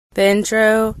The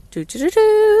intro.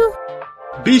 Doo-doo-doo-doo.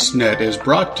 BeastNet is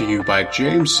brought to you by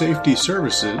James Safety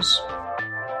Services.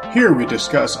 Here we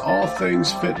discuss all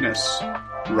things fitness,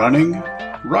 running,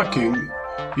 rucking,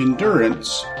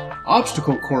 endurance,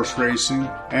 obstacle course racing,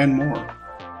 and more.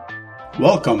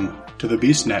 Welcome to the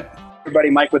BeastNet. Everybody,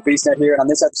 Mike with BeastNet here. On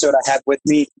this episode, I have with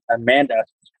me Amanda.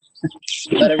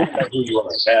 Let everyone know who you are,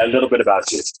 a little bit about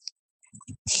you.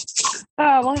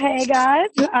 Well, hey guys.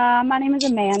 My name is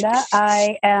Amanda.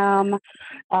 I am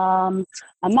a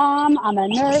mom. I'm a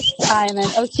nurse. I'm an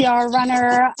OCR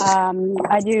runner.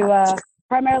 I do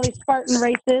primarily Spartan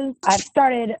races. I've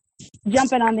started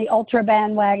jumping on the ultra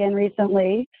bandwagon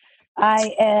recently.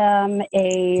 I am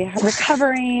a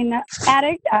recovering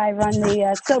addict. I run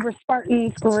the Sober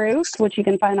Spartans group, which you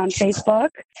can find on Facebook.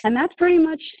 And that's pretty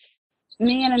much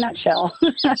me in a nutshell.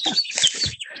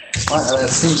 Well, that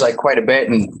seems like quite a bit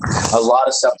and a lot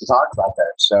of stuff to talk about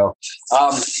there. So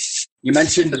you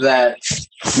mentioned that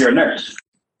you're a nurse,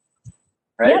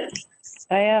 right? Yep,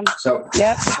 I am. So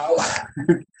yep. How,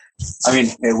 I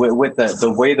mean, with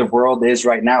the way the world is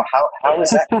right now, how is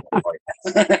that for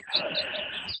you?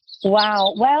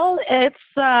 Wow. Well, it's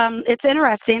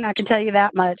interesting. I can tell you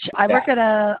that much. I work at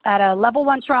a level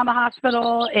 1 trauma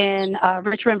hospital in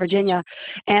Richmond, Virginia,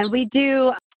 and we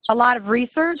do a lot of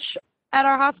research at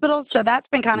our hospital. So that's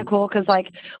been kind of cool because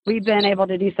we've been able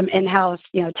to do some in-house,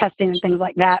 testing and things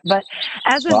like that. But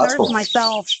as a nurse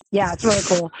myself, yeah, it's really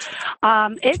cool.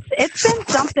 It's been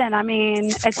something. I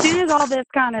mean, as soon as all this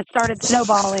kind of started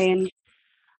snowballing,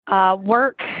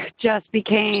 work just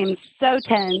became so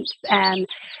tense, and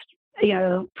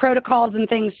protocols and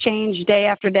things changed day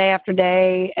after day after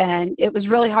day, and it was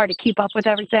really hard to keep up with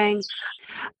everything.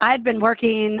 I'd been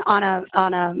working on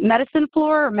a medicine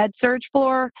floor or med-surg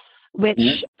floor,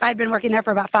 which I'd been working there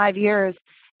for about 5 years,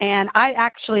 and I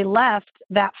actually left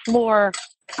that floor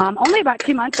only about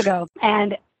 2 months ago,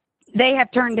 and they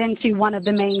have turned into one of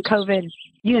the main COVID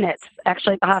units,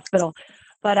 actually, at the hospital.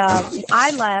 But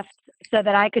I left so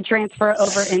that I could transfer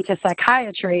over into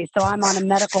psychiatry. So I'm on a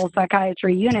medical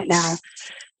psychiatry unit now.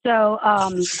 So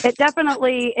it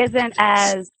definitely isn't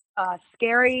as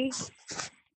scary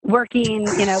working,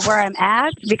 where I'm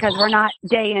at, because we're not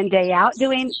day in, day out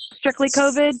doing strictly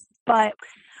COVID. But,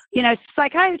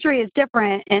 psychiatry is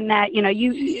different in that,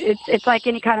 it's like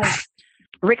any kind of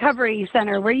recovery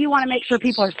center where you want to make sure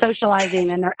people are socializing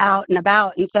and they're out and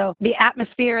about. And so the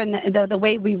atmosphere and the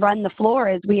way we run the floor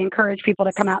is we encourage people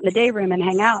to come out in the day room and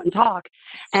hang out and talk.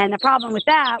 And the problem with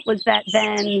that was that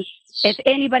then if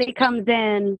anybody comes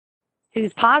in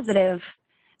who's positive,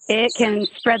 it can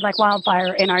spread like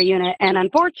wildfire in our unit. And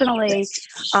unfortunately,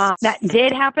 that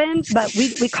did happen, but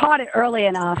we caught it early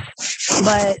enough.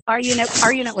 But our unit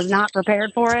was not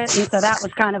prepared for it, and so that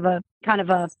was kind of a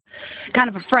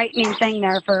frightening thing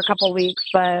there for a couple of weeks.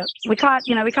 But we caught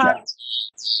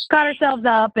ourselves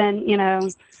up, and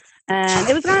and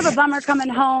it was kind of a bummer coming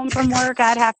home from work.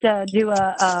 I'd have to do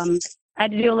a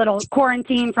little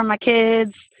quarantine from my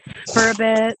kids for a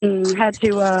bit, and had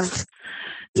to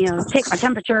take my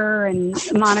temperature and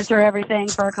monitor everything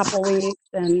for a couple of weeks.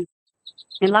 And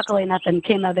luckily nothing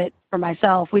came of it for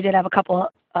myself. We did have a couple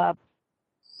of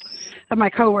my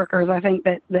coworkers, I think,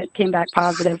 that came back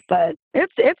positive, but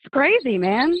it's crazy,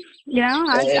 man.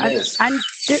 It's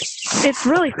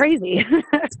really crazy.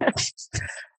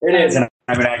 It is, and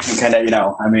I mean, I can kind of,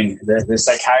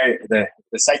 the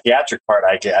psychiatric part,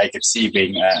 I could see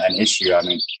being an issue. I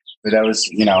mean, but that was,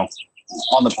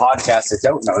 on the podcast that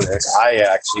don't know this, I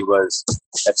actually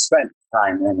have spent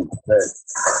time in the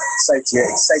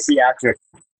psychiatric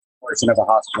portion of the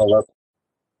hospital local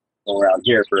around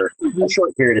here for a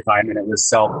short period of time, and it was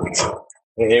self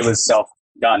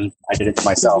done. I did it to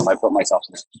myself. I put myself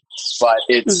in it. But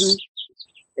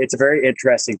it's a very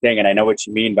interesting thing, and I know what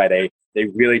you mean by they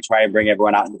really try and bring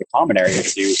everyone out into the common area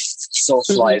to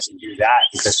socialize and do that,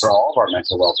 because for all of our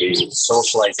mental well-being,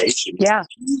 socialization is a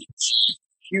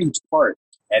huge part,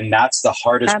 and that's the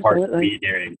hardest part for me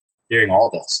during all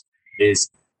this is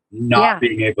not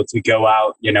being able to go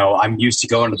out. I'm used to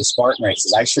going to the Spartan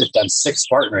races. I should have done 6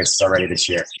 Spartan races already this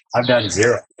year. I've done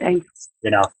 0. And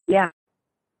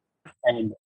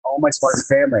all my Spartan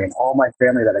family and all my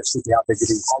family that I should be out there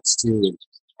giving hugs to and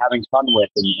having fun with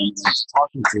and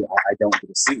talking to, I don't get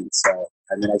to see. So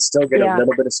I mean, I still get a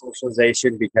little bit of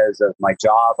socialization because of my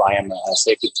job. I am a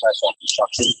safety professional in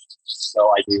construction.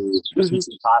 So I do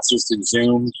teaching classes through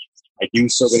Zoom. I do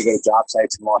still going to go to job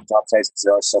sites and launch job sites because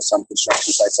there are still some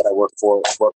construction sites that I work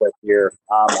with here.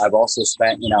 I've also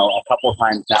spent, a couple of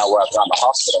times now where I've gone to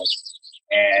hospital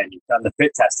and done the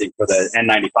fit testing for the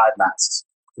N95 masks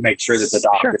to make sure that the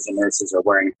doctors and nurses are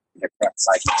wearing the correct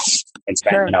cycles, and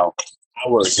spent,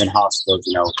 hours in hospitals,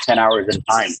 10 hours at a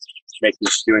time,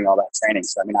 doing all that training.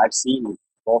 So, I mean, I've seen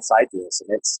both sides of this,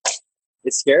 and it's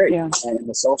scary. Yeah. And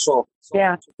the social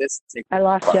distancing. I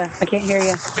lost you. I can't hear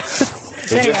you.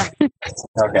 There you are.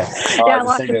 Okay. Yeah, I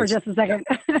lost you for just a second.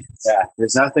 Yeah,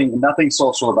 there's nothing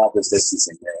social about this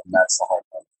distancing here, and that's the whole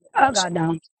point. Oh God,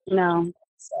 no.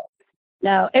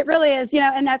 No, it really is,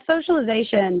 and that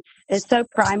socialization is so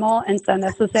primal and so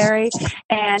necessary.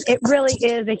 And it really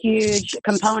is a huge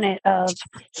component of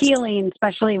healing,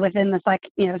 especially within the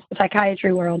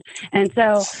psychiatry world. And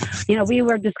so, we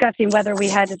were discussing whether we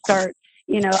had to start,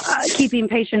 keeping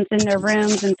patients in their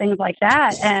rooms and things like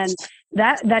that. And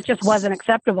that just wasn't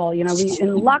acceptable.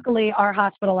 And luckily our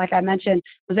hospital, like I mentioned,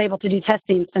 was able to do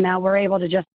testing. So now we're able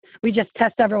to we just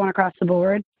test everyone across the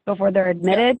board before they're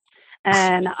admitted.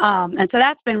 And so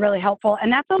that's been really helpful.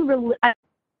 And that's I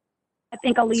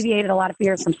think alleviated a lot of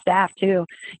fears from staff too,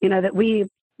 that we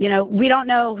don't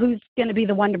know who's going to be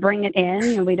the one to bring it in,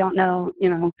 and we don't know,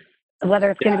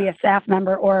 whether it's going to be a staff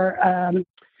member or,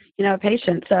 a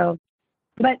patient. So,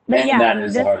 but yeah,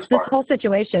 this whole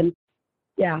situation,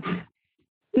 in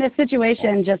this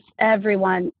situation, just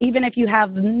everyone, even if you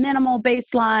have minimal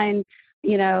baseline,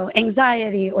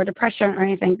 anxiety or depression or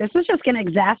anything, this is just going to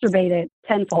exacerbate it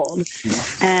tenfold.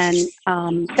 And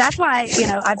that's why,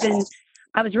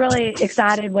 I was really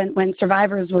excited when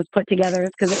Survivors was put together,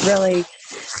 because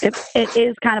it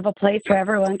is kind of a place where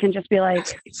everyone can just be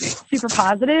like super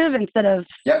positive instead of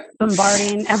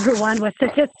bombarding everyone with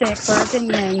statistics or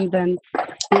opinions and.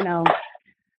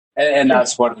 And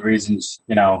that's one of the reasons,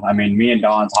 me and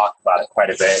Dawn talked about it quite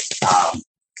a bit.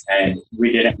 And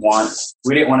we didn't want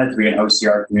it to be an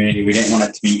OCR community. We didn't want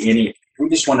it to be we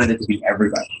just wanted it to be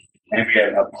everybody and be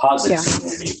a positive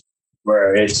community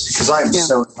where because I'm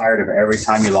so tired of every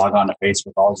time you log on to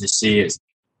Facebook, all you see is,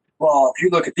 well, if you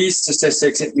look at these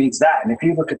statistics, it means that. And if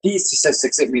you look at these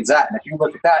statistics, it means that. And if you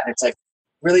look at that, and it's like,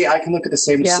 really, I can look at the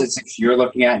same statistics you're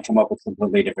looking at and come up with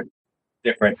completely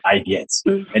different ideas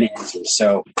and answers.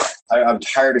 So I'm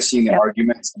tired of seeing the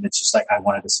arguments, and it's just like, I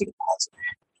wanted to see the positive.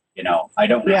 I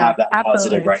don't have that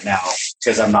positive right now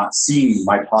because I'm not seeing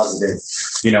my positive,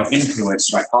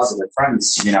 influence, my positive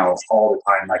friends, all the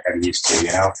time like I'm used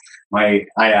to, I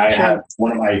have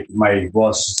one of my well,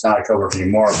 it's not a coworker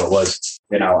anymore, but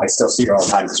I still see her all the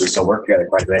time because we still work together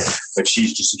quite a bit, but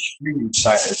she's just a huge,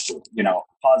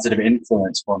 positive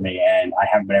influence for me. And I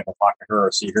haven't been able to talk to her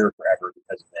or see her forever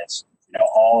because of this.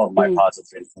 All of my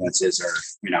positive influences are,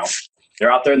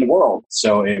 they're out there in the world.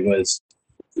 So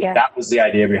that was the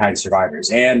idea behind Survivors.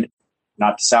 And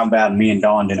not to sound bad, me and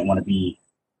Dawn didn't want to be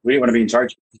in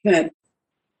charge. There's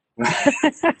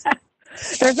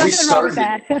nothing wrong with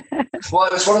that. Well,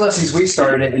 it was one of those things. We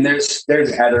started it, and there's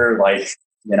other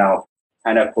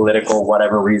kind of political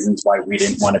whatever reasons why we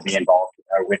didn't want to be involved,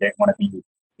 or we didn't want to be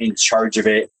in charge of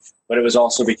it. But it was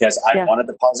also because I wanted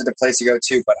the positive place to go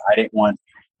to, but I didn't want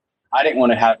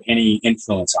to have any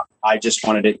influence on it. I just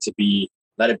wanted it to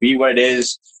let it be what it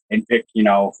is. And we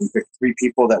picked 3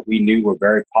 people that we knew were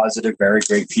very positive, very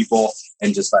great people,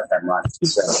 and just let them run.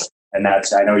 So, and I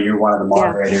know you're one of the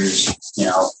moderators,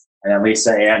 and then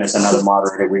Lisa Ann is another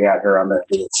moderator. We had her on the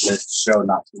show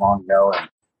not too long ago,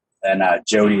 and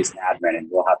Jody is an admin, and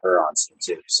we'll have her on soon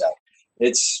too. So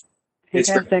it's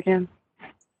fantastic.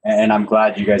 And I'm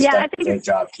glad you guys did a good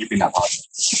job keeping that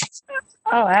positive.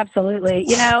 Oh, absolutely.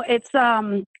 It's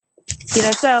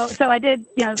so I did,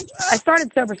 I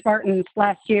started Sober Spartans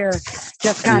last year,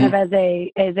 just kind of as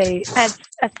a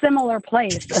similar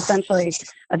place, essentially,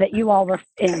 that you all were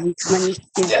in when you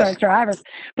started Survivors.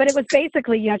 But it was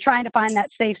basically, trying to find that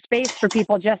safe space for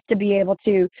people just to be able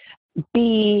to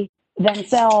be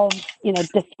themselves,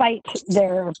 despite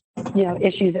their,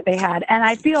 issues that they had. And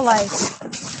I feel like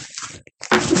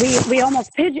we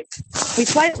almost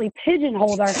slightly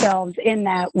pigeonholed ourselves in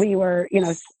that we were,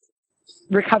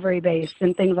 recovery based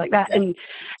and things like that. And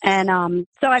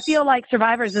so I feel like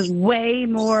Survivors is way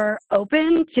more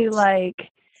open to I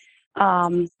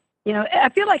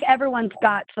feel like everyone's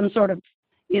got some sort of,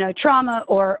 trauma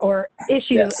or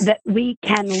issue that we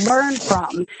can learn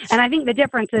from. And I think the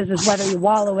difference is whether you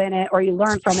wallow in it or you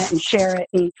learn from it and share it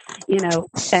and,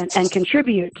 and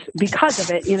contribute because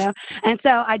of it, And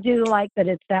so I do like that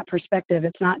it's that perspective.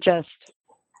 It's not just,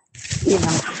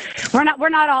 we're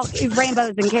not all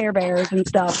rainbows and Care Bears and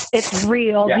stuff. It's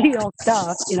real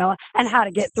stuff, and how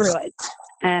to get through it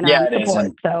and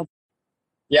support. So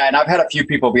and I've had a few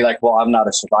people be like, "Well, I'm not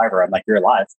a survivor." I'm like, "You're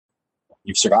alive.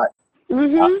 You've survived."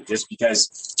 Just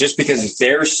because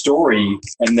their story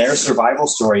and their survival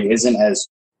story isn't as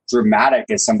dramatic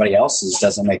as somebody else's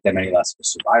doesn't make them any less of a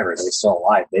survivor. They're still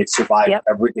alive. They've survived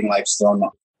everything life's thrown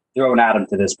thrown at them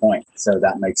to this point. So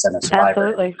that makes them a survivor.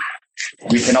 Absolutely.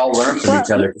 We can all learn from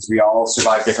each other because we all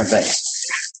survive different things.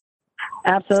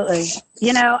 Absolutely.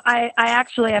 I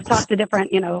actually have talked to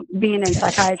different, being in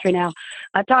psychiatry now,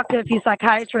 I've talked to a few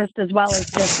psychiatrists as well as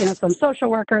just, some social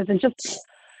workers and just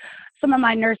some of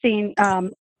my nursing,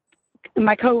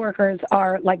 my coworkers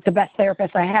are like the best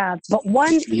therapists I have. But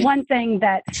one thing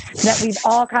that we've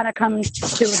all kind of come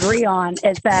to agree on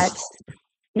is that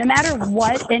no matter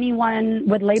what anyone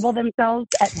would label themselves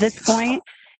at this point,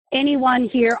 anyone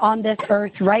here on this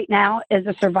earth right now is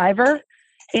a survivor,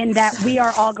 in that we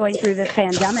are all going through this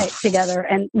pandemic together,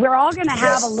 and we're all going to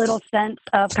have a little sense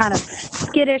of kind of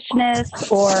skittishness,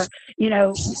 or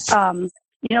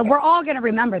we're all going to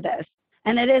remember this,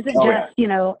 and it isn't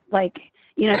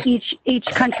each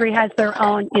country has their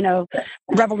own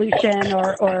revolution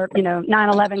or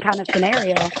 9/11 kind of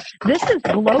scenario. This is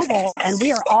global, and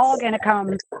we are all going to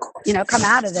come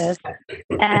out of this,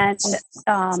 and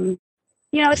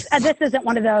this isn't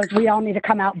one of those we all need to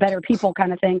come out better people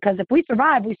kind of thing, because if we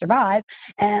survive, we survive.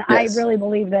 And yes. I really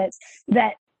believe that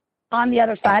on the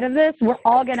other side of this, we're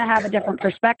all going to have a different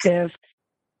perspective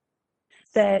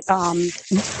that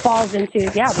falls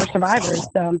into, we're survivors.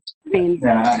 So,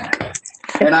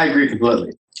 and I agree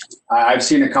completely. I've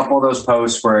seen a couple of those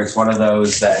posts where it's one of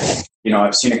those that,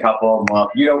 I've seen a couple of them, well,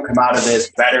 if you don't come out of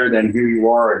this better than who you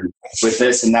are, and with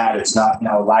this and that, it's not,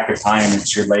 lack of time,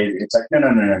 it's your lazy. It's like, no.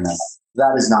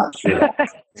 That is not true.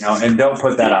 And don't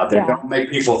put that out there. Yeah. Don't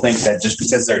make people think that just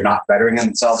because they're not bettering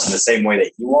themselves in the same way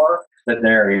that you are, that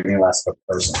they're any less of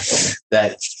a person.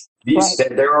 That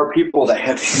there are people that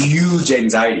have huge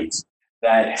anxieties,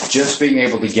 that just being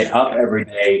able to get up every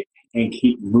day and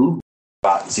keep moving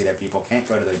about and see that people can't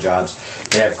go to their jobs.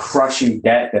 They have crushing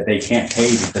debt that they can't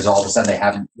pay because all of a sudden they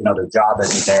haven't, their job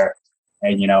isn't there.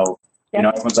 And,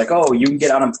 everyone's like, oh, you can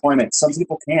get unemployment. Some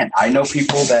people can't. I know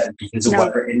people that, because of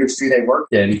whatever industry they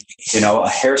worked in, a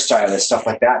hairstylist, stuff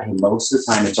like that, who most of the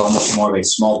time it's almost more of a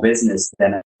small business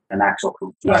than an actual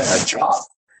a job.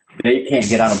 They can't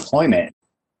get unemployment.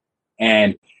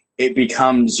 And it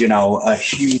becomes, a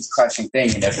huge crushing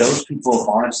thing. And if those people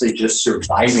are honestly just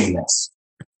surviving this,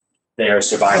 they are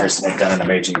survivors and they've done an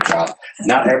amazing job.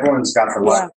 Not everyone's got the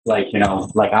luck, like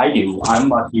I do. I'm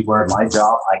lucky where my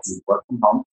job, I can work from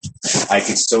home. I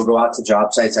can still go out to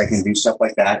job sites. I can do stuff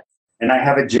like that. And I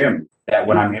have a gym that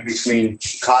when I'm in between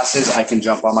classes, I can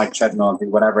jump on my treadmill and do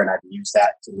whatever. And I can use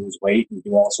that to lose weight and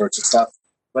do all sorts of stuff.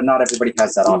 But not everybody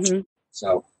has that option.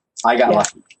 So I got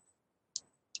lucky.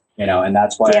 And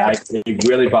that's why it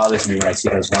really bothers me when I see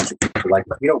those ones where people are like,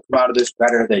 if you don't come out of this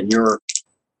better than you're,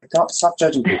 stop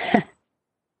judging people.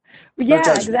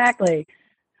 Exactly.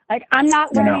 Like, I'm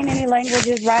not learning any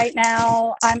languages right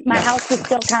now. My house is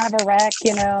still kind of a wreck,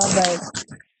 and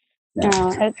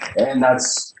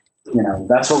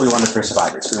that's what we wanted for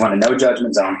survivors. We want a no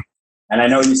judgment zone. And I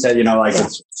know you said,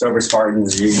 with Sober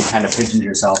Spartans, you kind of pigeoned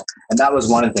yourself. And that was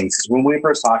one of the things. Because when we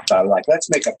first talked about it, like, let's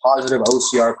make a positive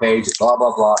OCR page, blah,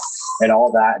 blah, blah, and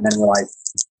all that. And then we're like,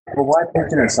 well, why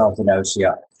pigeon ourselves in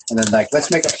OCR? And then, like,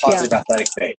 let's make a positive athletic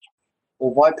page.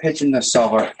 Well, why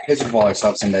pigeonhole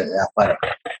ourselves into athletic?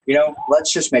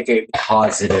 Let's just make a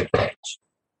positive page.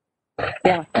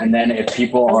 Yeah. And then if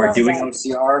people are doing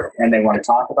OCR and they want to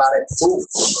talk about it, cool.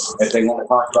 If they want to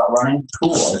talk about running,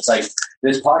 cool. It's like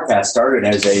this podcast started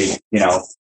as an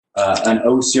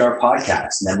OCR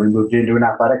podcast, and then we moved into an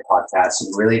athletic podcast.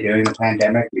 And really, during the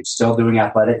pandemic, we're still doing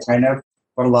athletic kind of,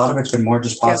 but a lot of it's been more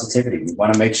just positivity. We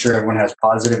want to make sure everyone has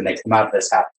positive and they come out of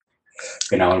this happy.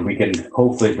 And we can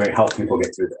hopefully help people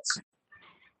get through this.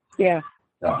 Yeah.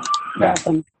 So,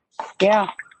 awesome. Yeah.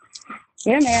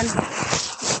 Yeah, man.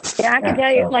 Yeah, I can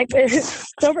tell you, like,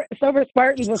 Sober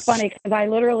Spartans was funny because I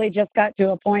literally just got to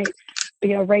a point,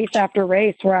 race after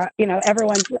race where,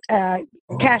 everyone's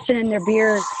cashing in their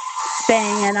beer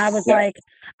thing. And I was like,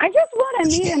 I just want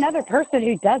to meet another person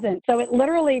who doesn't. So it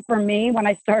literally, for me, when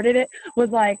I started it, was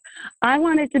like, I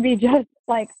wanted to be just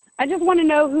like, I just want to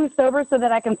know who's sober so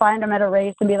that I can find them at a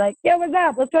race and be like, yeah, what's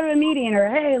up? Let's go to a meeting, or,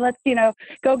 hey, let's,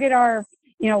 go get our,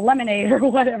 lemonade or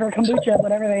whatever, kombucha,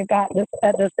 whatever they've got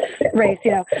at this race,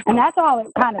 and that's all it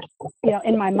kind of,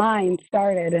 in my mind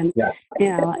started. And,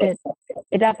 it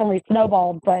definitely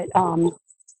snowballed, but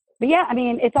yeah, I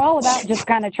mean, it's all about just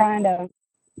kind of trying to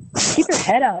keep your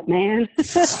head up, man.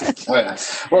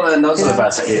 Well, and those are the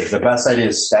best ideas. The best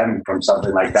ideas stem from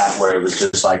something like that, where it was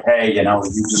just like, hey, you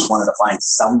just wanted to find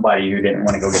somebody who didn't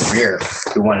want to go get a beer,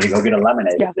 who wanted to go get a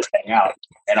lemonade and just hang out.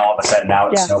 And all of a sudden now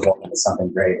it's snowballing into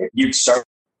something great. If you start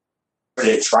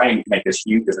started trying to make this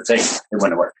huge of a thing, it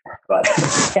wouldn't work. But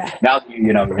now,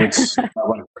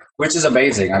 which is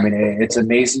amazing. I mean, it's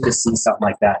amazing to see something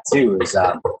like that too. Is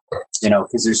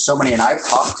because there's so many, and I've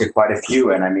talked to quite a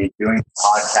few, and I mean, doing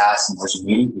podcasts and just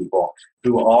meeting people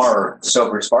who are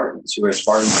sober Spartans, who are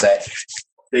Spartans that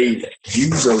they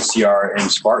use OCR and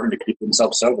Spartan to keep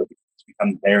themselves sober. It's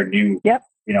become their new,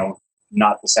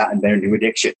 not the Satin, their new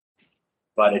addiction.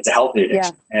 But it's a healthy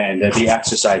addiction, and the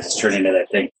exercise is turning into that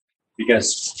thing.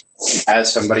 Because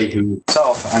as somebody who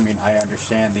I mean, I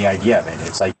understand the idea of it.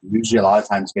 It's like usually a lot of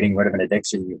times getting rid of an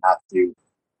addiction, you have to.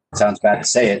 It sounds bad to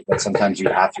say it, but sometimes you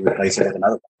have to replace it with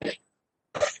another one.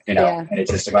 And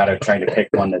it's just a matter of trying to pick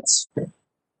one that's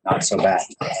not so bad,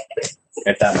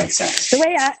 if that makes sense. The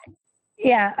way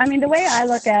I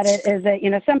look at it is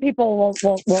that some people will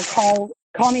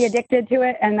call me addicted to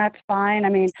it, and that's fine. I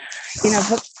mean,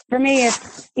 but for me,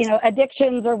 it's,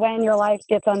 addictions are when your life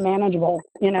gets unmanageable,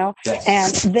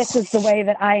 and this is the way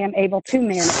that I am able to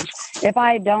manage. If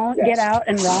I don't get out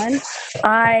and run,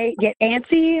 I get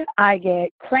antsy, I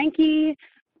get cranky,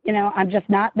 I'm just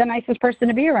not the nicest person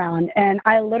to be around. And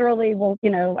I literally will,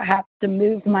 have to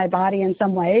move my body in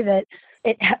some way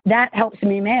that helps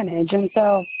me manage. And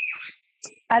so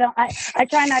I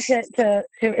try not to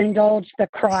indulge the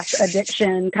cross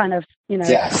addiction kind of,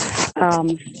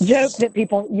 joke that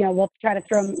people, will try to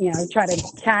try to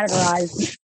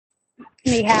categorize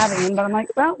me having, but I'm like,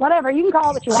 well, whatever, you can call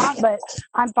it what you want, but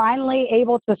I'm finally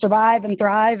able to survive and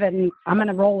thrive, and I'm going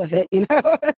to roll with it,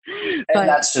 But, and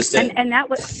that's just it. And that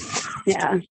was,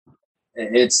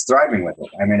 it's thriving with it.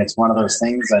 I mean, it's one of those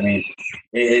things. I mean,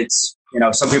 it's,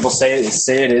 some people say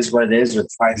it is what it is, or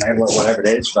try to label it whatever it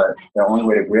is, but the only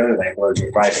way to really label it is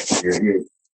you're thriving.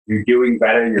 You're doing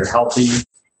better, you're healthy,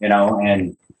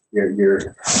 and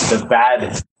you're the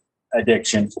bad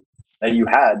addiction that you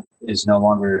had is no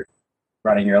longer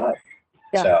running your life.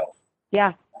 Yeah. So.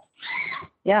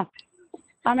 Yeah.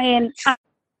 I mean,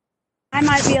 I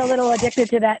might be a little addicted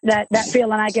to that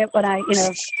feeling I get when I,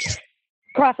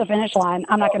 cross the finish line.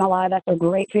 I'm not going to lie, that's a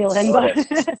great feeling, but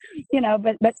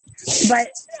but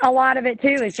a lot of it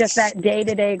too is just that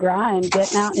day-to-day grind,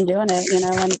 getting out and doing it,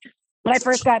 and when I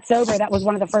first got sober, that was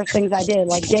one of the first things I did.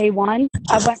 Like day one,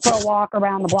 I went for a walk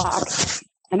around the block,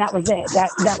 and that was it.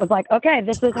 That was like, okay,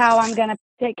 this is how I'm going to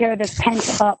take care of this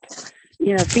pent up,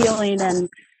 feeling. And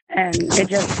it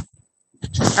just,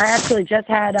 I actually just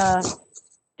had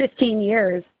 15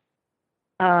 years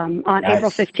on nice.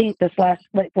 April 15th, this last,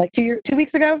 like 2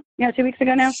 weeks ago. Yeah, 2 weeks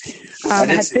ago now. I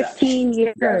had 15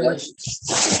 years.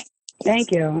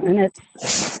 Thank you.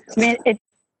 And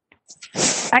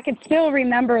I can still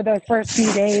remember those first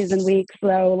few days and weeks,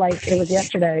 though, like it was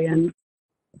yesterday. And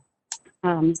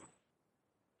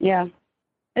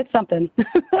it's something.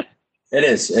 It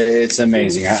is. It's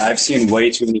amazing. I've seen way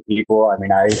too many people. I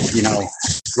mean,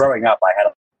 growing up, I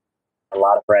had a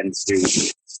lot of friends who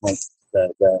went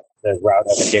the route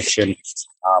of addiction.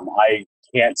 I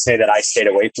can't say that I stayed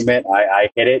away from it. I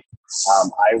hit it.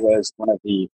 I was one of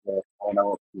the I don't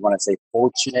know if you want to say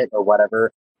fortunate or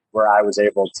whatever, where I was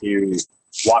able to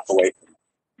walk away from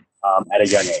it at a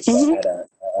young age. Mm-hmm. I had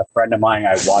a friend of mine,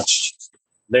 I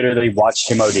literally watched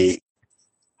him OD.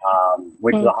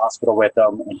 Went to the hospital with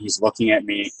him, and he's looking at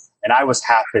me, and I was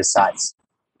half his size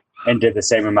and did the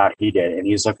same amount he did. And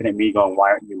he's looking at me going, why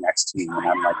aren't you next to me? And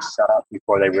I'm like, shut up,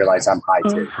 before they realize I'm high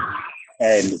too.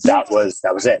 And that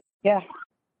was it. Yeah.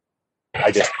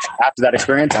 I just, after that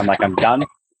experience, I'm like, I'm done.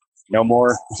 No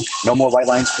more white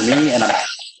lines for me, and I'm out.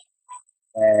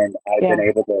 And I've been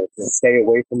able to stay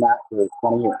away from that for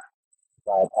 20 years.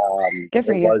 But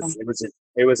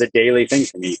it was a daily thing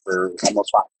for me for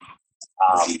almost 5.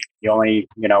 The only,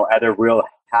 other real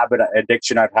habit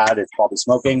addiction I've had is probably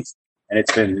smoking. And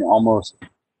it's been almost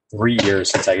 3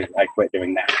 years since I quit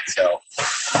doing that. So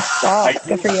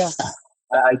good for you.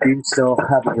 I do still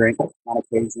have a drink on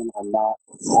occasion.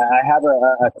 I have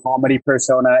a comedy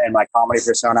persona, and my comedy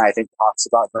persona, I think, talks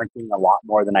about drinking a lot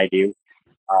more than I do.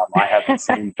 I have the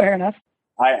same, fair enough.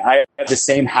 I have the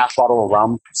same half bottle of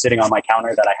rum sitting on my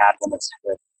counter that I had when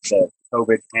the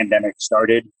COVID pandemic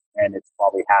started, and it's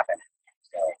probably half in it.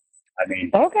 So, I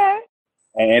mean, okay.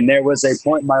 And there was a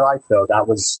point in my life, though, that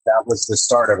was the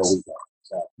start of a weekend.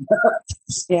 So.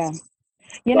 Yeah,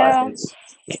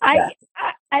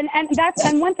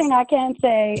 and one thing I can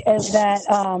say is that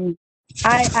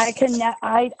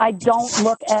I don't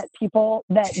look at people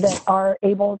that are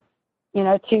able,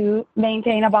 to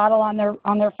maintain a bottle on their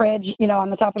fridge, on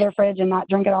the top of their fridge and not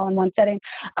drink it all in one setting.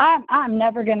 I'm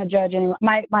never going to judge anyone.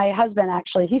 My husband,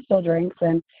 actually, he still drinks,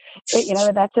 and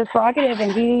that's his prerogative,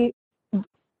 and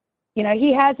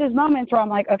he has his moments where I'm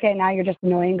like, okay, now you're just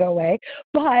annoying, go away.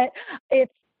 But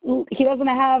he doesn't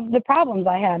have the problems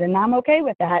I had, and I'm okay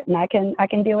with that. And I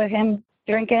can deal with him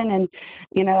drinking,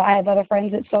 and I have other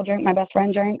friends that still drink. My best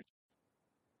friend drinks,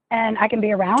 and I can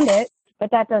be around it.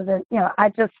 But that doesn't,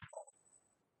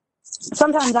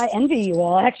 sometimes I envy you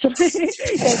all. Actually,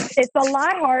 it's a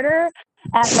lot harder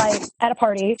at a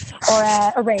party or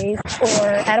at a race or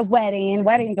at a wedding.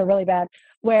 Weddings are really bad,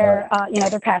 where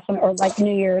they're passing, or like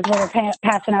New Year's where they're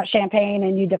passing out champagne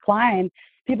and you decline.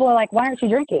 People are like, "Why aren't you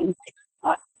drinking?"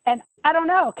 And I don't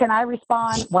know. Can I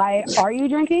respond? Why are you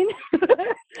drinking?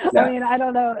 Yeah. I mean, I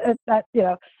don't know if that,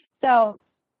 So,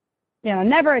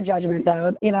 never a judgment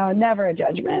though. Never a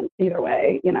judgment either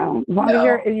way. As long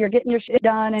as you're getting your shit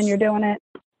done and you're doing it.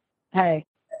 Hey.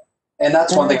 And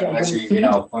that's one thing I've actually,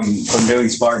 from doing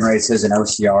Spartan races and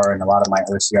OCR and a lot of my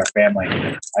OCR family,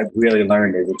 I've really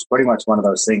learned it. It's pretty much one of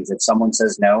those things. If someone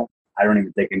says no, I don't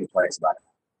even think any twice about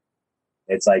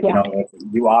it. It's like, if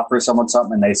you offer someone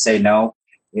something and they say no,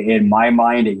 in my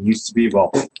mind, it used to be, well,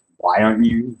 why aren't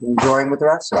you enjoying with the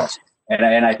rest of us?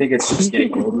 And I think it's just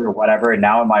getting older or whatever. And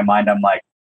now in my mind, I'm like,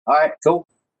 all right, cool.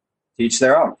 Teach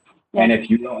their own. Yeah. And if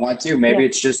you don't want to, maybe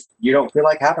it's just you don't feel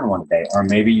like having one today. Or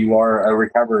maybe you are a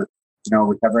recovering,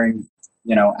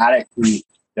 addict who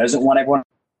doesn't want everyone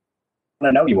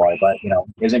to know you are, but,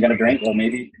 isn't going to drink. Or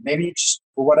maybe just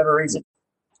for whatever reason.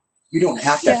 You don't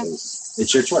have to.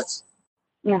 It's your choice.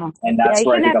 No. And that's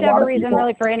where I think a lot of people. You shouldn't have to have a reason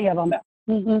really for any of them.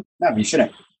 No, you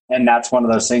shouldn't. And that's one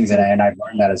of those things, and I've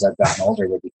learned that as I've gotten older.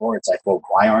 But before, it's like, well,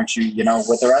 why aren't you,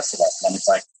 with the rest of us? And it's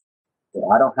like,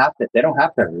 well, I don't have to. They don't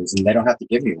have to have a reason. They don't have to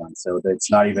give me one. So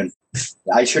it's not even.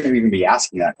 I shouldn't even be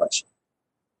asking that question.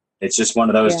 It's just one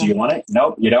of those. Do you want it?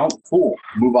 Nope, you don't. Cool.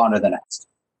 Move on to the next.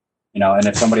 And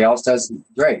if somebody else does,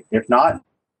 great. If not,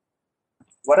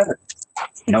 whatever.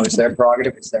 It's their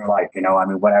prerogative. It's their life.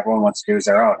 What everyone wants to do is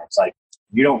their own. It's like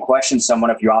you don't question someone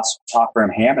if you offer them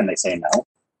ham and they say no.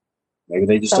 Maybe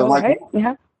they just don't like it.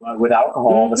 Yeah. But with alcohol,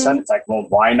 all of a sudden, it's like, well,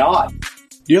 why not?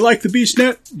 Do you like the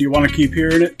BeastNet? Do you want to keep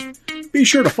hearing it? Be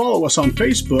sure to follow us on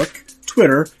Facebook,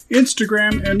 Twitter,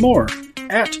 Instagram, and more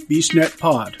at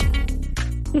BeastNetPod.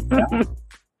 Yeah.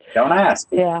 Don't ask.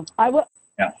 Yeah, I will.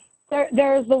 Yeah.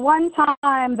 There's the one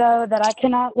time, though, that I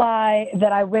cannot lie,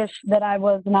 that I wish that I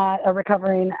was not a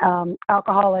recovering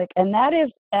alcoholic, and that is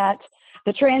at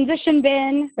the transition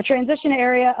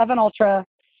area of an ultra,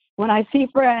 when I see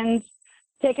friends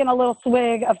taking a little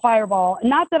swig of Fireball.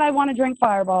 Not that I want to drink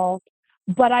Fireball,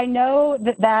 but I know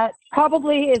that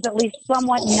probably is at least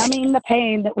somewhat numbing the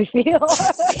pain that we feel.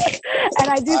 And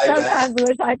I do sometimes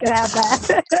wish I could have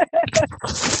that.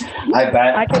 I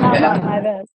bet. I cannot deny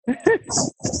this.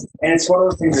 And it's one of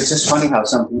those things, it's just funny how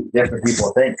some different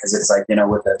people think, because it's like,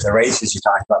 with the races, you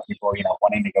talk about people,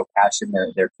 wanting to go cash in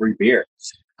their free beer.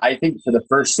 I think for the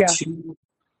first 2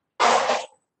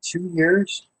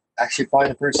 years, actually probably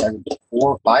the first 4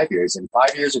 or 5 years, in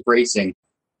 5 years of racing,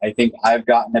 I think I've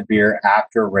gotten a beer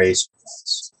after a race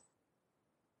once.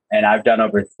 And I've done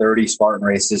over 30 Spartan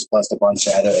races plus a bunch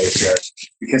of other ACRs,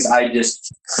 because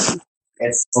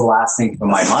it's the last thing from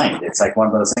my mind. It's like one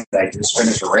of those things, I just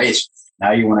finished a race.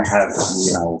 Now you want to have,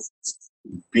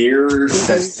 beer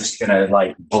that's just going to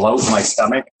like bloat my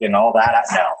stomach and all that.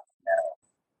 No.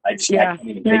 I can't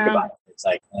even think about it. It's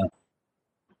like,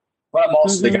 But I'm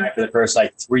also the guy for the first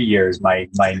 3 years. My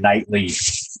nightly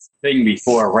thing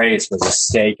before a race was a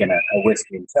steak and a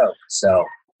whiskey and Coke. So,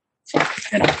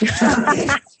 kind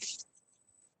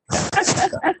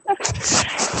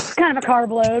of a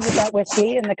carb load with that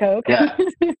whiskey and the Coke. Yeah.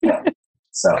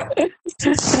 So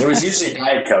it was usually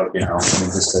Diet Coke,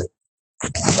 just to.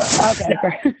 Okay.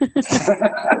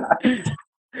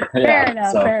 Fair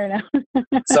enough.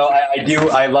 So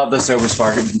I love the sober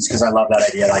Spartans because I love that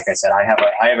idea. Like I said, I have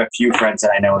a few friends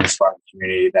that I know in the Spartan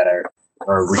community that are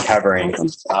recovering,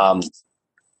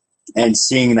 and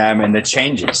seeing them and the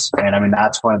changes. And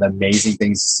that's one of the amazing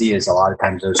things to see is a lot of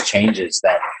times those changes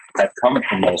that have come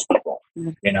from those people.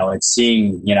 It's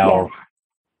seeing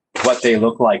what they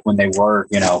look like when they were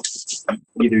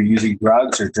either using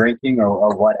drugs or drinking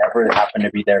or whatever happened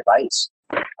to be their vice.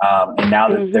 And now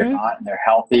that they're not, and they're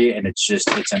healthy, and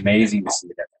it's amazing to see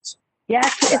the difference. Yeah,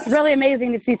 it's really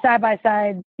amazing to see side by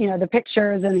side, the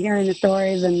pictures and hearing the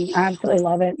stories, and I absolutely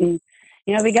love it. And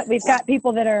we've got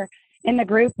people that are in the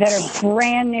group that are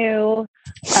brand new,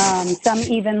 some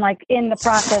even in the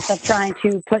process of trying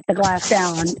to put the glass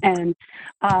down, and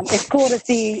it's cool to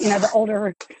see the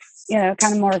older,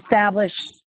 kind of more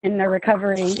established in their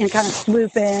recovery and kind of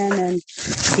swoop in and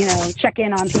check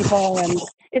in on people. And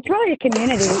it's really a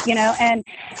community, and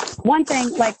one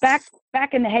thing,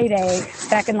 back in the heyday,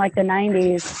 back in the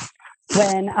 90s,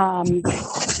 when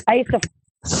I used to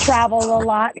travel a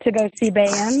lot to go see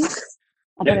bands.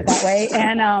 I'll put it that way.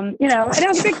 And, and it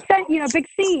was a big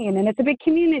scene, and it's a big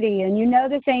community, and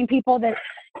the same people that,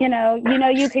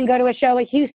 you can go to a show at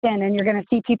Houston and you're going to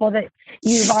see people that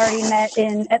you've already met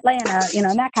in Atlanta,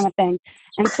 and that kind of thing.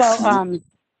 And so,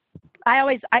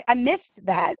 I missed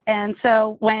that. And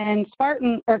so when I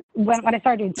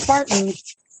started doing Spartan,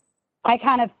 I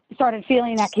kind of started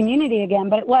feeling that community again,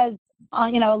 but it was,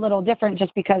 a little different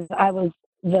just because I was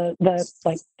the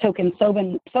like token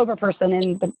sober person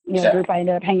in the group I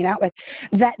ended up hanging out with.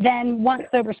 That then once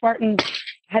Sober Spartan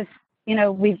has,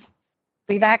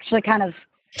 we've actually kind of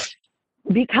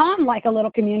become like a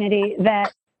little community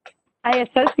that I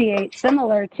associate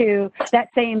similar to that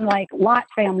same like Lot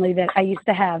family that I used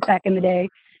to have back in the day,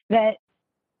 that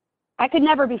I could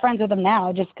never be friends with them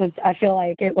now just because I feel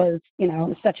like it was,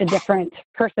 such a different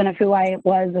person of who I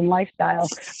was and lifestyle.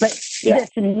 But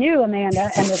this new Amanda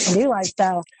and this new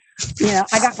lifestyle,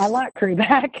 I got my Lot crew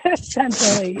back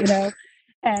essentially,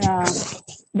 and,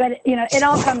 but it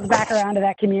all comes back around to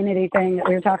that community thing that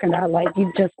we were talking about. Like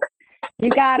you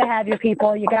got to have your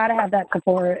people, you got to have that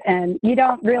support, and you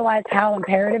don't realize how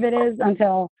imperative it is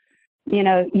until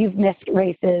you've missed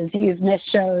races, you've missed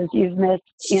shows, you've missed,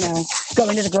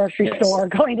 going to the grocery store,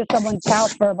 going to someone's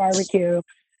house for a barbecue,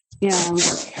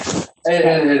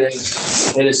 It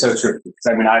is so true. Because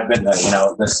I've been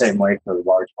the same way for a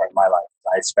large part of my life.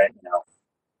 I spent,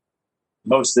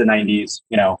 most of the 90s,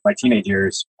 my teenage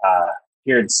years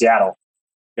here in Seattle,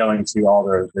 going to all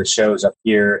the shows up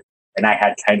here. And I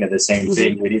had kind of the same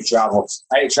thing. I didn't travel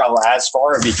as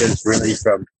far because really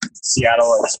from Seattle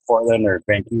or Portland or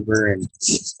Vancouver, and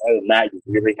other than that, you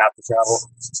really have to travel.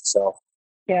 So,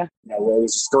 we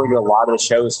was just going to a lot of the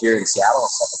shows here in Seattle and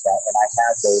stuff like that. And I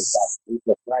had that group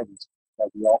of friends that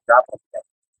we all traveled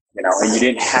together, and you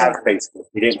didn't have Facebook.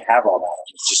 You didn't have all that.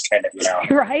 It was just kind of,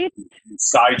 right? You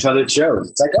saw each other at shows.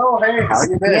 It's like, oh, hey, how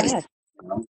you been? Yes.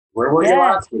 Where were you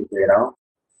last week,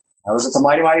 I was at the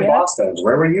Mighty Boston.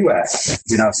 Where were you at?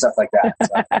 Stuff like that.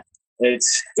 So it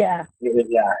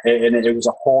was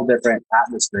a whole different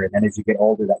atmosphere. And then as you get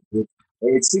older, that group,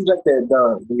 it seems like the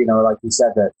like you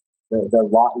said, the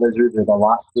Lot lizards or the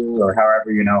Lot crew or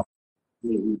however, you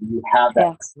have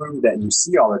that crew that you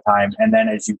see all the time. And then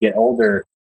as you get older,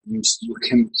 you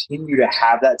continue to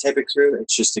have that type of crew.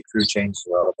 It's just the crew changed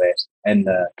a little bit, and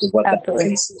what that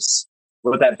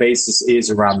basis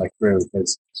is around the crew,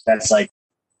 because that's like.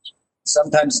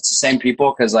 Sometimes it's the same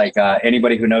people, because like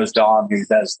anybody who knows Dom, who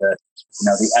does the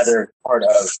other part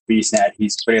of BeastNet,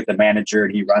 he's pretty the manager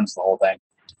and he runs the whole thing.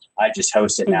 I just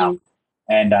host it now,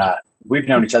 and we've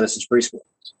known each other since preschool.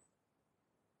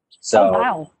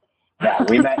 So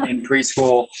we met in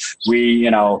preschool. We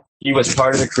he was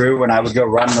part of the crew when I would go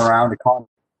running around to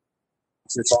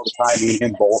concerts all the time. Me and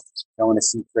him both going to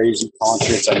see crazy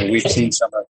concerts. We've seen some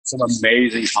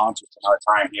amazing concerts in our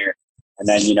time here. And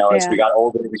then, as we got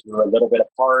older, we grew a little bit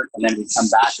apart, and then we come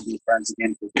back to be friends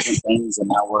again for different things. And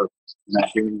now we're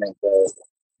doing the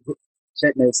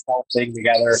fitness health thing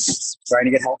together, trying to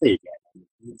get healthy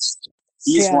again.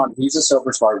 He's a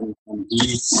Sober Spartan, and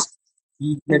he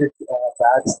did a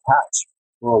bad patch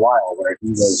for a while where he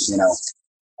was, you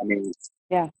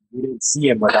didn't see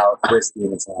him without whiskey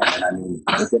in his hand. And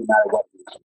it didn't matter what he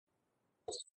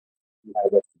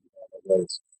had whiskey.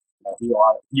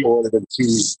 He ordered them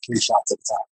 2-3 shots at a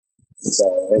time. So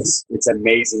it's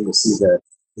amazing to see the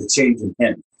change in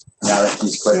him now that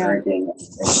he's quit drinking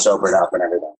and sobered up and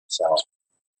everything. So,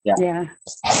 yeah.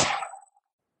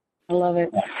 I love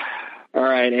it. All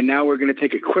right, and now we're going to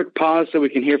take a quick pause so we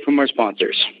can hear from our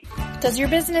sponsors. Does your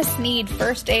business need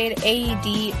first aid,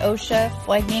 AED, OSHA,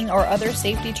 flagging, or other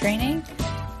safety training?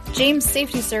 James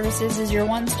Safety Services is your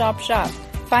one-stop shop.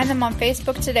 Find them on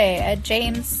Facebook today at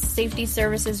James Safety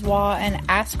Services WA and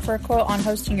ask for a quote on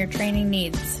hosting your training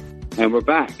needs. And we're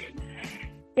back.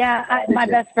 Yeah, my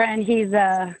best friend,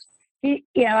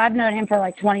 I've known him for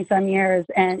like 20 some years,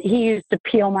 and he used to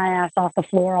peel my ass off the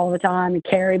floor all the time and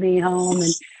carry me home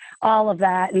and all of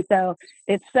that. And so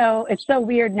it's so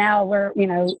weird now. We're,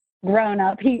 grown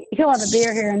up. He'll have a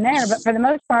beer here and there, but for the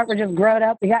most part, we're just grown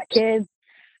up. We got kids,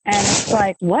 and it's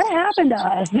like, what happened to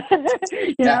us?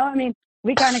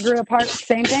 We kind of grew apart,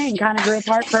 same thing, kind of grew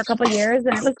apart for a couple of years,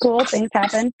 and it was cool. Things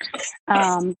happen.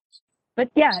 But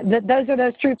yeah, those are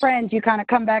those true friends. You kind of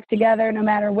come back together no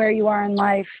matter where you are in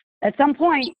life. At some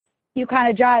point, you kind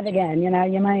of jive again. You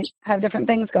might have different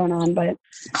things going on, but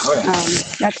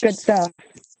that's good stuff.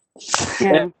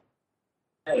 Yeah.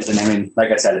 And like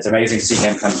I said, it's amazing to see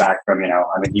him come back from,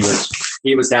 he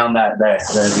was down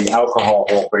the alcohol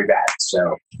hole pretty bad. So,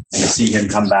 and to see him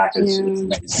come back is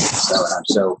amazing. So, and I'm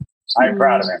I'm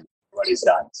proud of him for what he's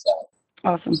done. So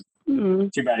Awesome. Mm-hmm.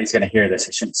 Too bad he's going to hear this.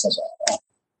 I shouldn't have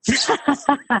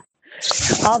said that.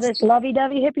 All this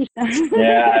lovey-dovey hippie stuff.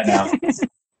 Yeah, I know.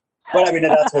 But I mean,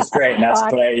 that's what's great. And that's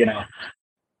what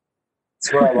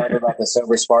it's what I love about the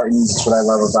Sober Spartans. It's what I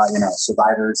love about,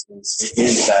 survivors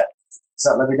is that it's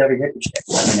that lovey-dovey hippie shit.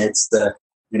 I mean, it's the,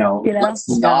 let's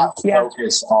not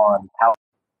focus on how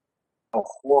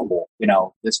horrible,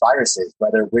 this virus is,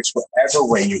 whichever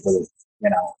way you believe,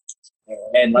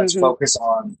 and let's focus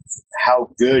on how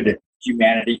good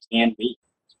humanity can be.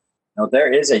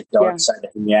 There is a dark side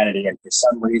of humanity, and for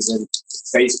some reason,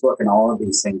 Facebook and all of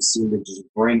these things seem to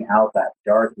just bring out that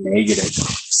dark, negative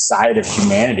side of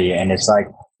humanity. And it's like,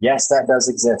 yes, that does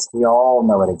exist. We all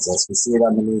know it exists. We see it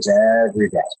on the news every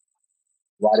day.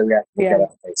 Why do we have to get on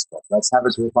Facebook? Let's have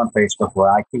a group on Facebook where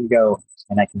I can go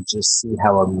and I can just see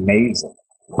how amazing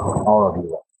all of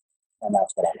you are. And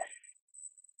that's what I like.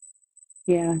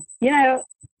 Yeah.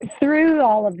 Through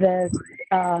all of this,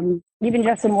 even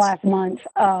just in the last month,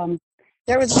 I've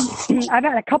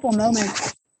had a couple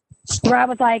moments where I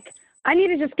was like, I need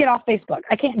to just get off Facebook.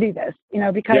 I can't do this,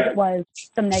 because it was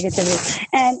some negativity.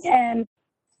 And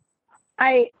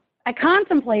I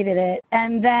contemplated it.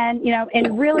 And then,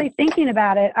 in really thinking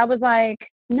about it, I was like,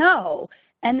 no.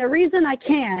 And the reason I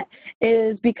can't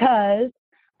is because,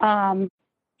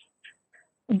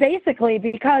 basically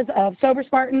because of Sober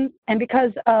Spartans and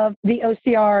because of the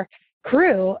OCR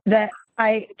crew that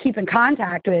I keep in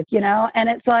contact with, and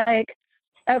it's like,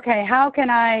 okay, how can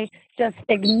I just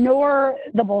ignore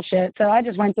the bullshit? So I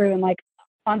just went through and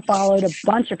unfollowed a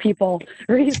bunch of people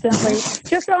recently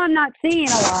just so I'm not seeing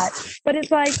a lot. But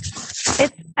it's like,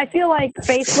 I feel like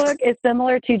Facebook is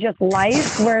similar to just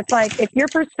life, where it's like, if your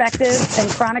perspective and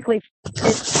if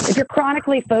you're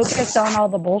chronically focused on all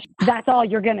the bullshit, that's all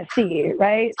you're going to see.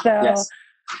 Right. So,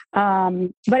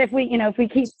 but if we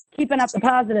keep keeping up the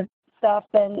positive stuff,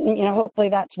 then, hopefully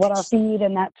that's what our feed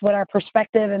and that's what our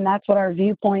perspective and that's what our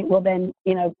viewpoint will then,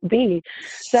 be.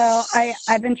 So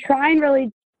I've been trying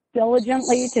really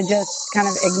diligently to just kind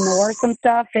of ignore some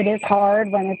stuff. It is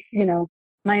hard when it's,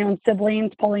 my own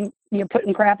siblings putting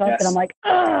crap up and I'm like,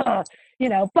 ugh,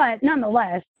 but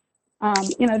nonetheless, I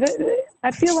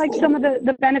feel like some of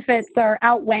the benefits are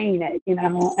outweighing it,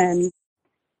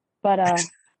 but I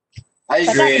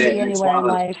agree. that can be anywhere in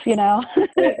life,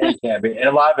 It can be. And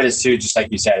a lot of it is too, just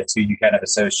like you said, it's who you kind of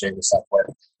associate yourself with.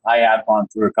 I have gone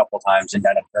through a couple times and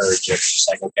done a purge. It's just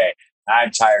like, okay, I'm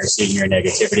tired of seeing your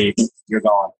negativity. You're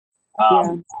gone.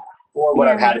 Or what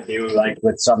I've had to do, like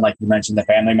with some, like you mentioned, the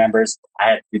family members,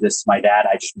 I had to do this to my dad.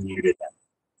 I just muted them.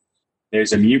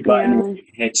 There's a mute button. You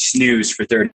can hit snooze for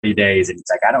 30 days. And it's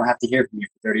like, I don't have to hear from you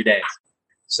for 30 days.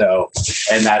 So,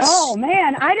 and that's... Oh,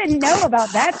 man, I didn't know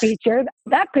about that feature.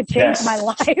 That could change my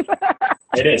life.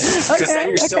 It is. Because then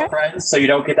you're still friends, so you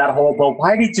don't get that whole, well,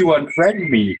 why did you unfriend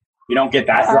me? You don't get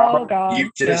that drama. God. You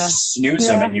just snooze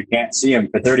them and you can't see them.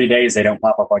 For 30 days, they don't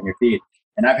pop up on your feed.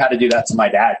 And I've had to do that to my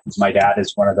dad, because my dad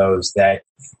is one of those that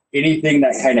anything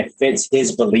that kind of fits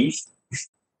his belief,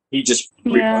 he just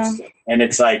reposts it. And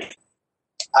it's like,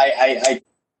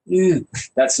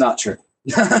 that's not true.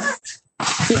 Yeah.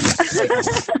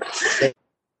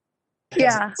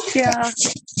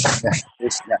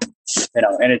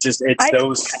 And it's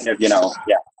those kind of,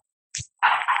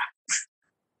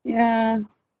 Yeah.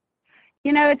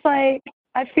 It's like,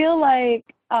 I feel like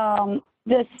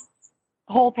this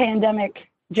whole pandemic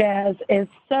jazz is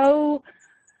so,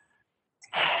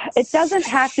 it doesn't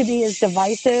have to be as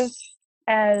divisive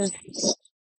as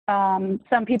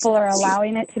some people are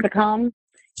allowing it to become,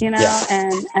 and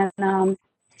I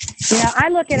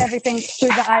look at everything through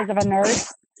the eyes of a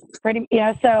nurse,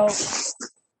 so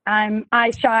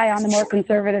I shy on the more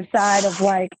conservative side of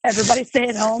everybody stay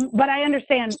at home, but I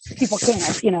understand people can't,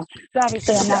 so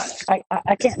obviously I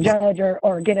can't judge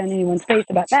or get in anyone's face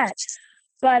about that.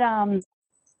 But,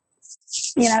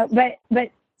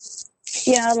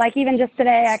 like even just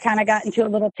today, I kind of got into a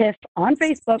little tiff on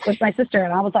Facebook with my sister,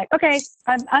 and I was like, okay,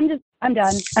 I'm done.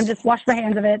 I'm just washed my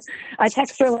hands of it. I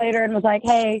texted her later and was like,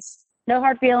 hey, no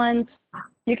hard feelings.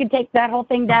 You can take that whole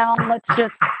thing down.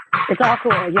 It's all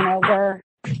cool.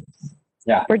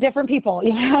 We're different people,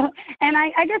 and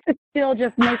I guess it's still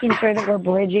just making sure that we're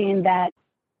bridging that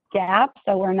gap.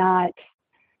 So we're not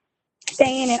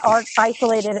staying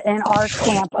isolated in our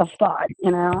camp of thought. I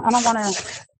don't want to.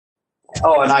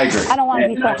 Oh, and I agree. I don't want to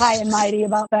be so high and mighty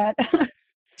about that.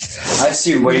 I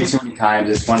see way too many times.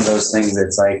 It's one of those things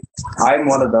that's like, I'm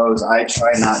one of those, I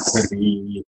try not to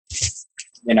be,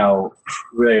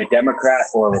 really a Democrat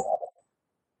or Republican.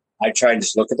 I try to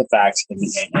just look at the facts and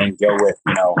go with,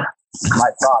 my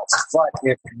thoughts. But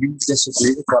if you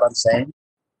disagree with what I'm saying,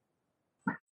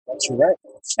 That's right.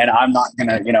 And I'm not going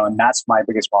to, and that's my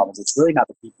biggest problem. It's really not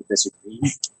the people disagree.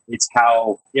 It's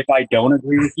how, if I don't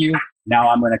agree with you, now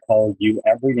I'm going to call you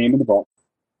every name in the book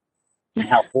and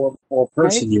how horrible a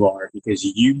person you are because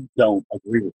you don't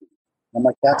agree with me. I'm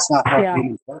like, that's not how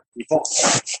humans work, people.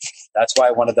 That's why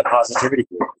I wanted the positivity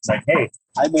group. It's like, hey,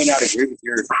 I may not agree with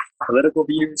your political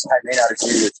views. I may not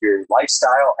agree with your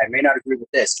lifestyle. I may not agree with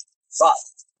this, but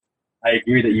I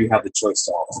agree that you have the choice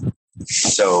to all.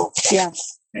 So,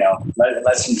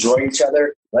 let's enjoy each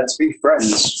other. Let's be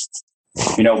friends.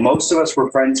 Most of us were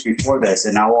friends before this,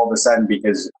 and now all of a sudden,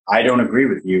 because I don't agree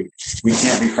with you, we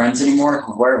can't be friends anymore.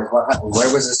 Where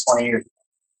was this 20 years ago?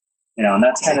 And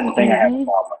that's kind of the thing I have a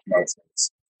problem with most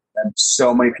days. And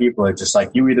so many people are just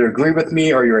like, you either agree with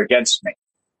me or you're against me.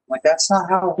 I'm like, that's not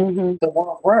how the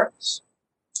world works.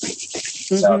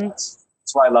 So that's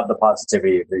why I love the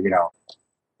positivity of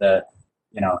the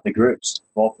groups,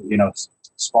 both,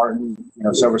 Spartan,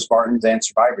 sober Spartans and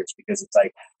survivors, because it's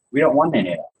like, we don't want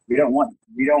any of that. We don't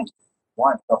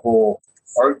want the whole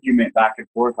argument back and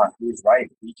forth on who's right.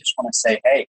 We just want to say,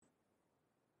 hey,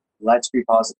 let's be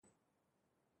positive.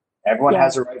 Everyone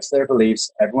has a right to their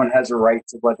beliefs. Everyone has a right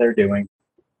to what they're doing.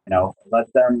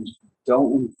 Let them,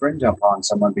 don't infringe upon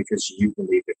someone because you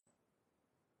believe it.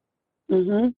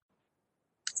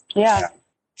 Yeah.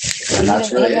 And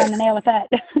that's really it. On the nail with that.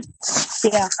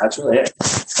 Yeah. That's really it.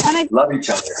 And I love each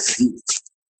other.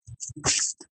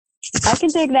 I can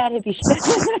dig that if you should.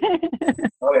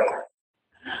 Oh yeah.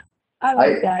 I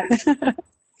like that.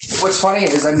 What's funny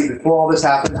is, before all this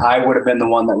happened, I would have been the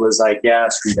one that was like, yeah,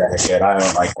 screw that shit. I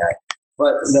don't like that.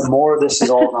 But the more this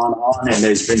has all gone on and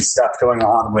there's been stuff going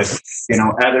on with,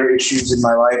 other issues in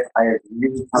my life, I have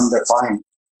really come to find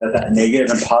that negative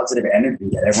and positive energy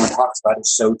that everyone talks about is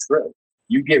so true.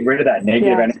 You get rid of that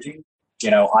negative energy.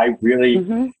 I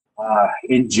really,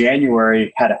 in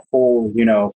January, had a full,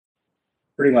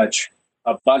 pretty much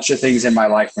a bunch of things in my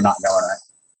life were not going right.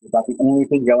 About the only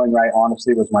thing going right,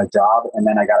 honestly, was my job. And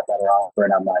then I got a better offer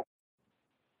and I'm like,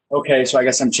 okay, so I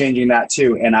guess I'm changing that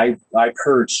too. And I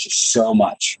purged so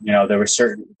much. There were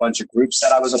certain bunch of groups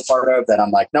that I was a part of that I'm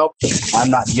like, nope,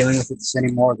 I'm not dealing with this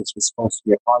anymore. This was supposed to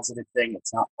be a positive thing.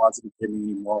 It's not positive to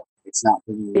me anymore. It's not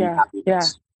bringing me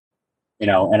happiness.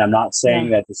 And I'm not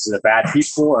saying that this is a bad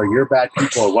people or you're bad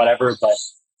people or whatever, but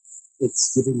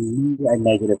it's giving me a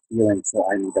negative feeling, so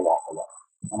I need to walk away.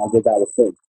 And I did that with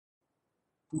things.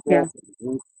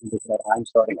 I'm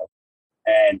starting over.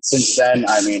 And since then,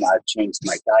 I've changed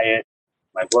my diet,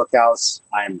 my workouts.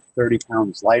 I'm 30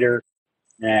 pounds lighter,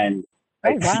 and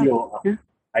I feel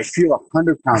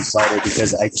 100 pounds lighter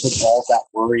because I took all that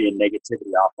worry and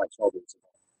negativity off my shoulders.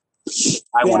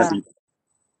 I want to be better,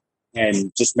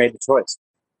 and just made the choice.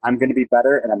 I'm going to be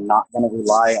better, and I'm not going to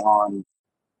rely on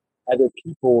other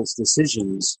people's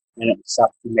decisions and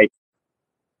stuff to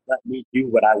let me do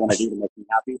what I want to do to make me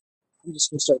happy. I'm just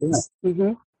going to start doing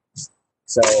it.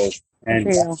 So, and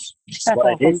that's what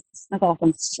I did. That's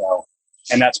awesome. So,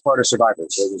 and that's part of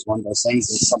Survivors. It was one of those things.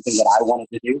 It's something that I wanted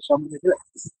to do, so I'm going to do it.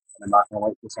 And I'm not going to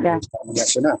wait for somebody to tell me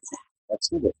yes or no. Let's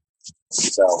do it.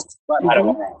 So, but I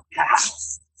don't know.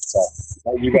 So,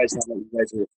 you guys know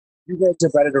that you guys are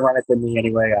better to run it than me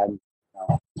anyway. I'm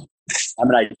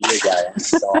an idea guy.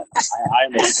 So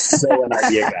I'm so an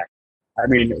idea guy.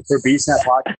 For BeastNet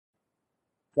Podcast,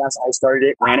 I started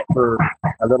it, ran it for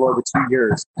a little over 2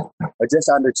 years, or just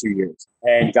under 2 years,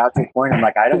 and got to a point I'm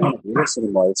like, I don't want to do this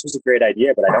anymore. This was a great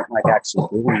idea, but I don't like actually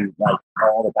doing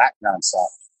all the background stuff.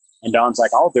 And Dawn's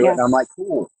like, I'll do it. And I'm like,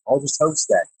 cool, I'll just host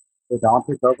that. So Dawn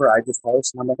took over, I just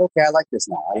host, and I'm like, okay, I like this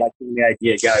now. I like being the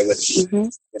idea guy with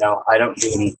I don't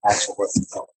do any actual work.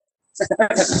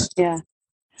 Yeah.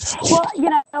 Well,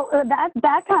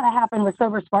 that kind of happened with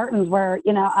Sober Spartans where,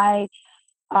 I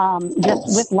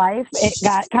just with life, it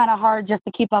got kind of hard just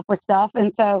to keep up with stuff.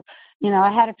 And so,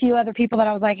 I had a few other people that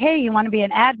I was like, hey, you want to be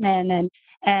an admin?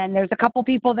 And there's a couple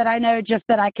people that I know just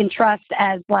that I can trust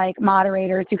as like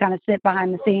moderators who kind of sit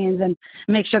behind the scenes and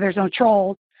make sure there's no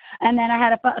trolls. And then I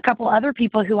had a couple other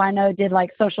people who I know did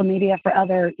like social media for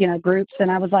other, groups. And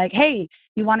I was like, hey,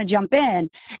 you want to jump in?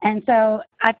 And so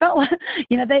I felt like,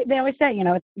 they always say,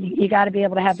 you got to be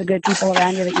able to have the good people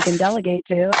around you that you can delegate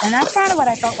to. And that's kind of what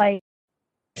I felt like,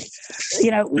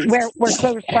 where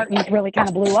Sober Spartans really kind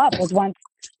of blew up was once,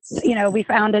 we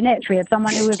found a niche. We had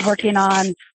someone who was working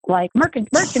on like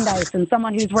merchandise and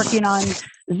someone who's working on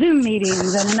Zoom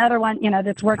meetings and another one,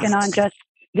 that's working on just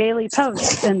daily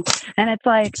posts. And it's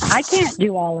like, I can't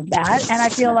do all of that. And I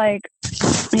feel like,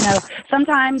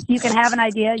 sometimes you can have an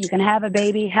idea, you can have a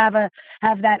baby, have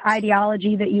that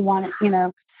ideology that you want,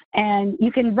 and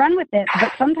you can run with it.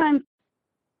 But sometimes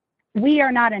we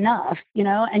are not enough,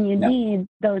 and you need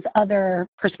those other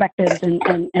perspectives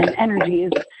and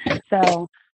energies. So,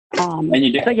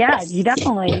 but yeah, you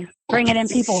definitely bringing in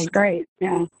people is great.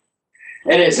 Yeah.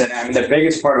 It is. And I mean, the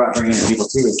biggest part about bringing in people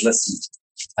too is listen.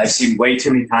 I've seen way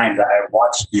too many times that I've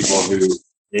watched people who,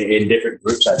 in different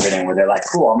groups I've been in, where they're like,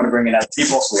 cool, I'm going to bring in other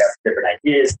people so we have different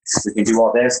ideas. We can do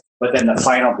all this. But then the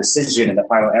final decision and the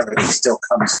final everything still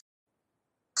comes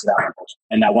to that one person.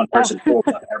 And that one person holds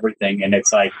up everything. And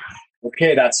it's like,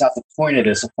 okay, that's not the point of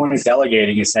this. The point of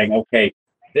delegating is saying, okay,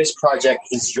 this project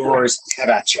is yours. Have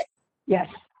at you. Yes.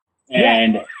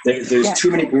 And there's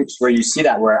too many groups where you see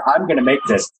that, where I'm going to make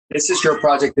this. This is your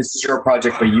project. This is your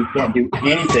project, but you can't do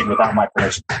anything without my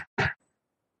permission.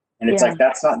 And it's like,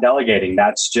 that's not delegating.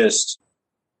 That's just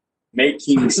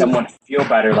making someone feel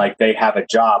better, like they have a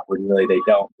job when really they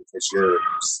don't, because you're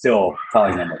still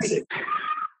telling them what to do.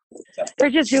 So. They're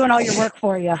just doing all your work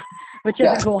for you, which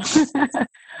is cool.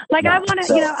 I want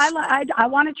to, I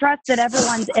want to trust that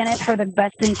everyone's in it for the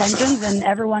best intentions, and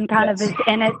everyone kind of is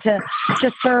in it to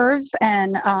serve,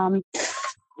 and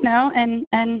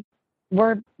and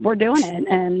we're doing it,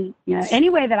 and any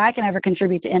way that I can ever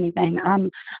contribute to anything,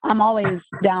 I'm always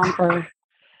down for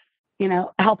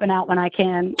helping out when I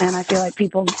can, and I feel like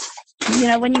people,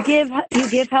 when you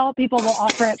give help, people will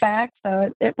offer it back,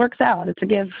 so it works out. It's a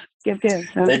give.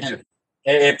 So. They do.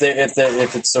 If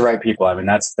it's the right people. I mean,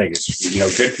 that's the thing.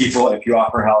 Is, good people, if you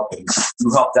offer help and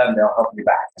you help them, they'll help you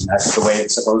back. And that's the way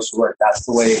it's supposed to work. That's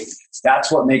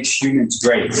what makes humans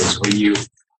great, is when you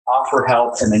offer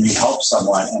help and then you help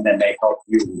someone and then they help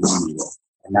you.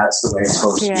 And that's the way it's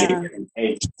supposed to be, a give and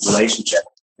take relationship.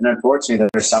 And unfortunately,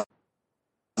 there's some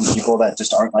people that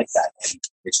just aren't like that. And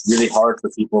it's really hard for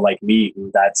people like me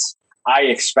I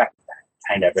expect that.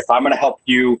 Kind of, if I'm going to help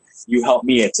you, you help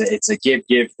me. It's a give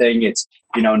thing. It's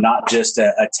not just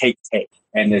a take.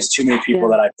 And there's too many people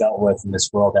that I've dealt with in this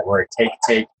world that were a take.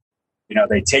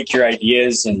 They take your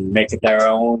ideas and make it their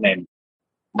own and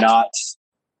not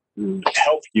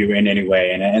help you in any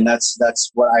way. And that's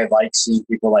what I like, seeing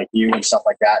people like you and stuff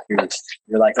like that, who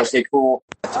you're like, okay, cool,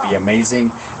 to be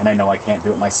amazing, and I know I can't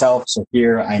do it myself, so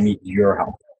here I need your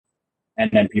help. And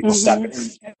then people step in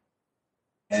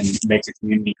and makes a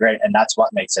community great. And that's what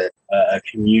makes a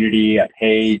community, a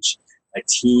page, a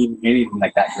team, anything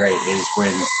like that great, is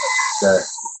when the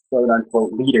quote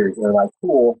unquote leaders are like,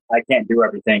 cool, I can't do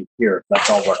everything here. Let's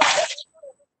all work together.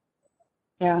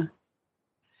 Yeah.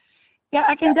 Yeah,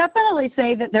 I can definitely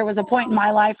say that there was a point in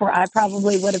my life where I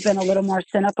probably would have been a little more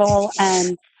cynical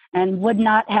and would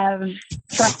not have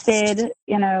trusted,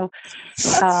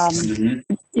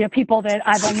 people that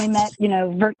I've only met,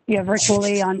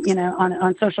 virtually on,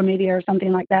 on social media or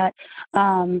something like that.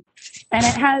 And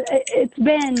it's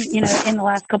been, in the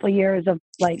last couple of years of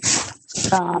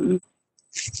probably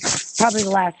the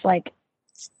last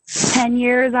 10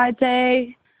 years, I'd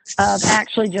say, of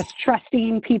actually just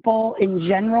trusting people in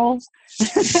general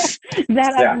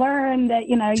that I've learned that,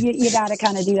 you got to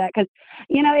kind of do that. Cause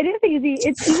it is easy.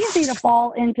 It's easy to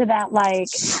fall into that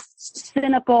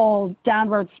cynical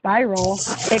downward spiral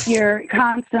if you're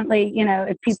constantly,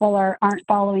 if people aren't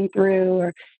following through,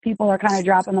 or people are kind of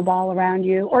dropping the ball around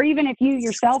you, or even if you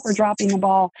yourself are dropping the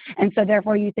ball. And so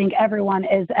therefore you think everyone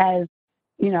is as,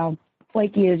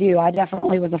 flaky as you. I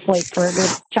definitely was a flake for a good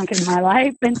chunk of my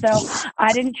life. And so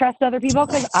I didn't trust other people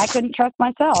because I couldn't trust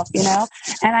myself,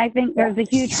 and I think there's a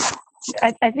huge,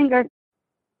 I think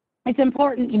it's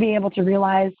important to be able to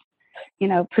realize,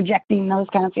 projecting those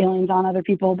kind of feelings on other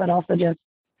people, but also just,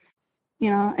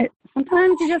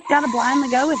 sometimes you just got to blindly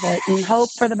go with it and hope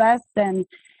for the best. And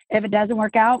if it doesn't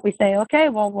work out, we say, okay,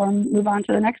 well, we'll move on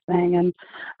to the next thing. And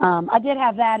I did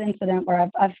have that incident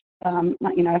where I've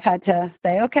had to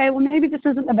say, okay, well, maybe this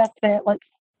isn't the best fit. Let's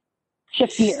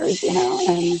shift gears,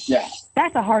 and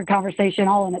that's a hard conversation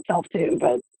all in itself too.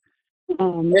 But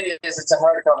it is. It's a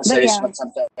hard conversation. But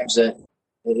sometimes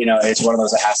it's one of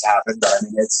those that has to happen. But I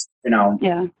mean, it's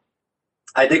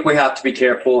I think we have to be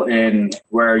careful in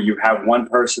where you have one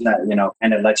person that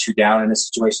kind of lets you down in a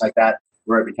situation like that,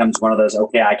 where it becomes one of those,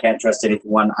 okay, I can't trust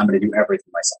anyone. I'm going to do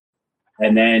everything myself.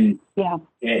 And then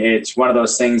it's one of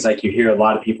those things, like you hear a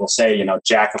lot of people say,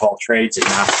 jack of all trades and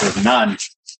master of none.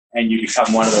 And you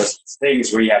become one of those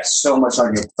things where you have so much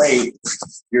on your plate,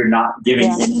 you're not giving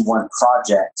any one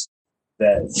project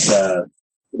the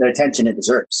attention it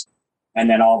deserves. And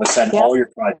then all of a sudden, all your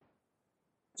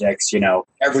projects,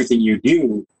 everything you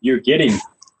do, you're getting,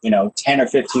 10 or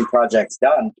 15 projects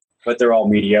done, but they're all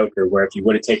mediocre, where if you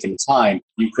would have taken the time,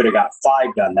 you could have got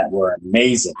 5 done that were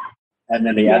amazing. And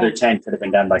then the other 10 could have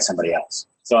been done by somebody else.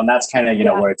 So, and that's kind of,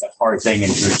 where it's a hard thing in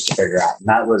groups to figure out. And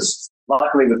that was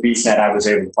luckily with BSET, I was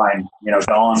able to find,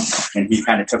 Don, and he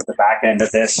kind of took the back end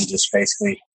of this and just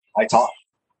basically, I taught,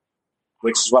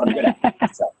 which is what I'm good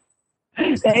at. So.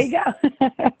 There you go.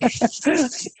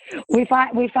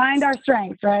 we find our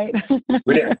strengths, right?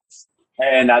 We do.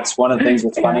 And that's one of the things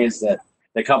that's funny is that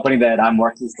the company that I'm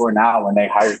working for now, when they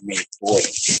hired me to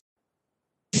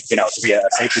be a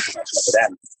safety professional for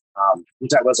them,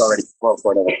 which I was already for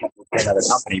another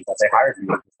company, but they hired me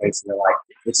because basically like,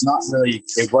 it's not really,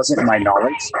 it wasn't my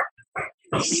knowledge,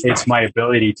 it's my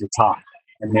ability to talk.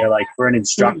 And they're like, for an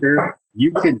instructor,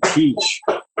 you can teach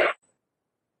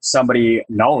somebody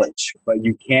knowledge, but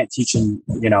you can't teach them,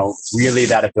 really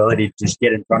that ability to just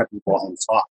get in front of people and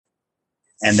talk.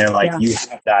 And they're like, you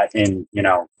have that in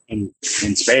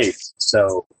space.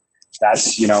 So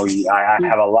that's, I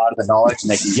have a lot of the knowledge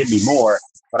and they can give me more,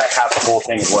 but I have the whole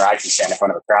thing where I can stand in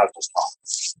front of a crowd and just talk.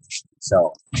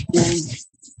 So,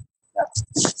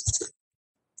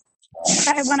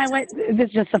 when I went, this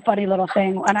is just a funny little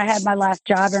thing. When I had my last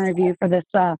job interview for this,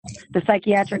 the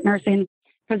psychiatric nursing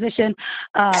position,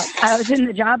 I was in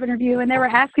the job interview and they were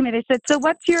asking me, they said, so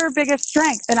what's your biggest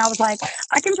strength? And I was like,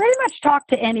 I can pretty much talk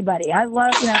to anybody. I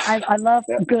love, I love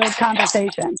good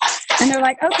conversation. And they're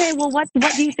like, okay, well, what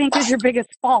do you think is your biggest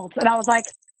fault? And I was like,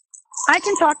 I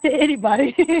can talk to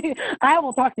anybody. I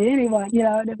will talk to anyone,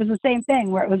 and it was the same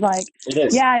thing where it was like,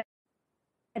 yeah,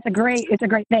 it's a great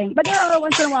thing. But there are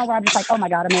once in a while where I'm just like, oh my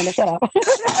God, Amanda, shut up.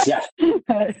 Yeah.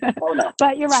 Oh, no.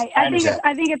 But you're right. I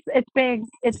think it's big.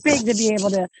 It's big to be able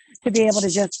to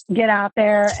just get out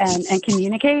there and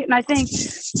communicate. And I think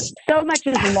so much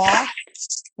is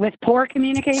lost with poor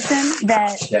communication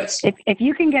that if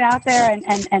you can get out there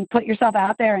and put yourself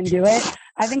out there and do it,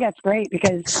 I think that's great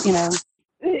because,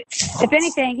 if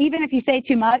anything, even if you say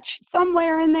too much,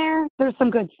 somewhere in there's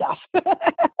some good stuff.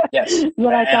 Yes.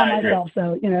 What I tell myself.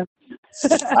 So,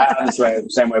 I'm the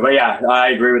same way. But yeah, I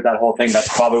agree with that whole thing. That's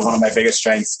probably one of my biggest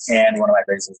strengths and one of my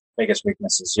biggest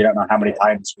weaknesses. You don't know how many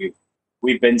times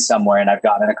we've been somewhere and I've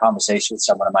gotten in a conversation with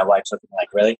someone and my wife's looking like,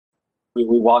 really? We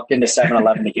walked into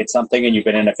 7-Eleven to get something and you've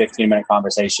been in a 15-minute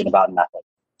conversation about nothing.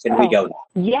 Can we go now?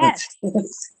 Yes.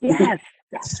 Yes.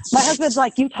 My husband's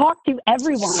like, you talk to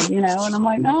everyone, and I'm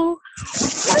like, no.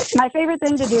 My favorite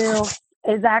thing to do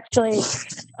is actually,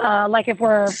 like if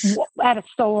we're at a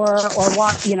store or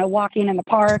walking in the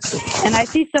park and I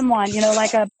see someone,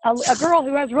 like a girl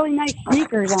who has really nice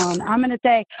sneakers on, I'm going to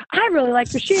say, I really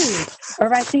like your shoes. Or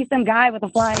if I see some guy with a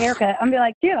fly haircut, I'm going to be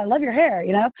like, dude, I love your hair,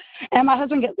 And my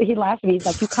husband, he laughs at me. He's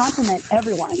like, you compliment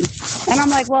everyone. And I'm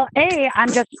like, well, A,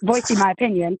 I'm just voicing my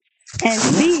opinion.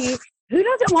 And B, who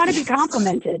doesn't want to be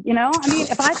complimented? I mean,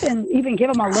 if I can even give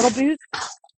him a little boost,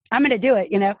 I'm going to do it,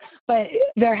 but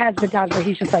there has been times where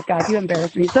he's just like, God, you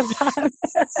embarrass me sometimes.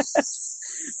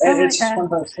 It's just one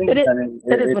of those things.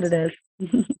 It is what it is.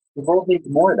 The world needs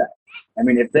more of that. I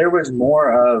mean, if there was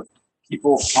more of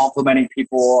people complimenting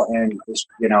people and just,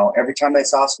 every time they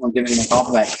saw someone giving them a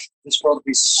compliment, this world would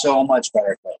be so much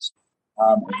better place.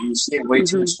 You see it way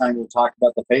too much time to talk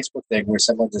about the Facebook thing where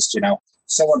someone just,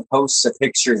 someone posts a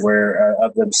picture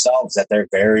of themselves that they're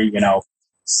very,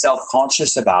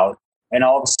 self-conscious about. And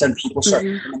all of a sudden people start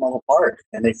picking them all apart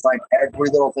and they find every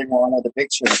little thing wrong with the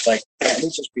picture. It's like, can't we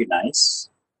just be nice?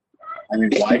 I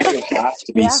mean, why do you have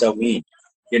to be so mean?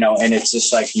 And it's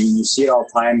just like you see it all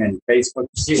the time in Facebook,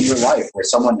 you see it in your life where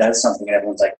someone does something and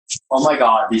everyone's like, oh my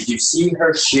God, did you see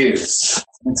her shoes?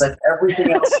 And it's like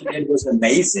everything else she did was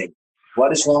amazing.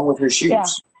 What is wrong with her shoes? Yeah.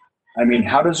 I mean,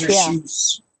 how does her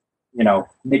shoes,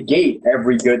 negate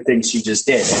every good thing she just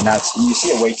did? And you see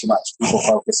it way too much. People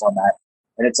focus on that.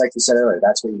 And it's like you said earlier,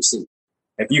 that's what you see.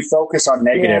 If you focus on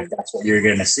negative, that's what you're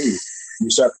going to see. You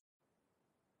start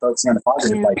focusing on the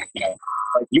positive, like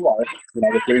you are,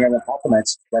 with giving them the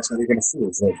compliments, that's what you're going to see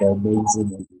is that they're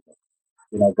amazing in people,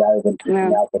 rather than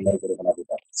picking out the negative and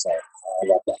everybody. So I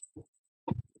love that.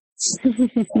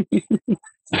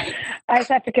 I just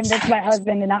have to convince my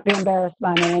husband to not be embarrassed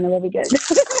by me, and it will be good.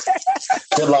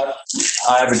 Good luck.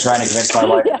 I've been trying to convince my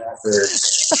wife that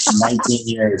for 19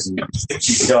 years, and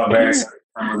she's still embarrassed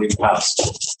from leaving the house.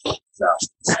 So.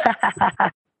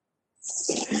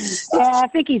 Yeah, I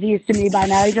think he's used to me by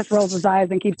now. He just rolls his eyes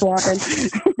and keeps walking.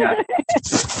 Yeah,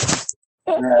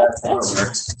 that's how it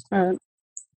works.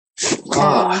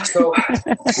 So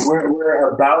we're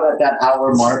about at that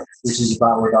hour mark, which is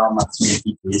about where Don wants me to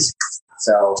keep these.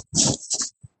 So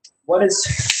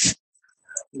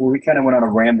we kind of went on a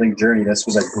rambling journey. This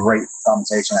was a great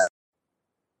conversation.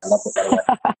 I love it, by the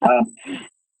way.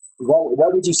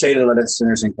 What would you say to the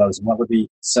listeners in closing? What would be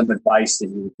some advice that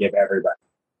you would give everybody?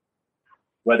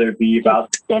 Whether it be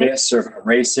about this or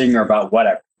racing or about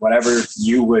whatever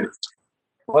you would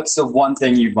What's the one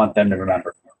thing you'd want them to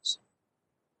remember?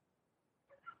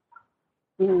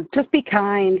 Just be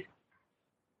kind.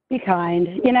 Be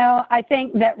kind. You know, I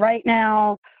think that right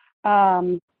now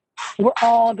we're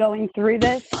all going through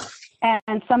this,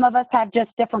 and some of us have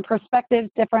just different perspectives,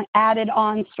 different added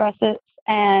on stresses,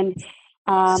 and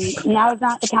now is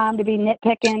not the time to be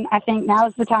nitpicking. I think now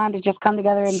is the time to just come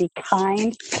together and be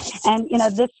kind. And, you know,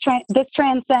 this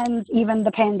transcends even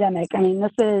the pandemic. I mean,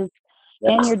 this is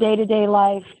in your day-to-day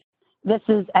life. This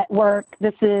is at work.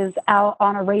 This is out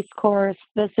on a race course.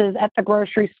 This is at the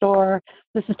grocery store.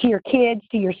 This is to your kids,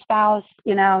 to your spouse.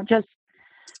 You know, just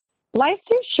life's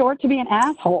too short to be an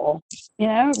asshole, you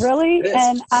know, really.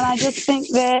 And I just think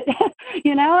that,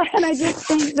 you know, and I just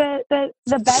think that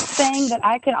the best thing that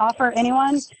I could offer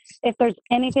anyone, if there's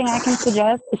anything I can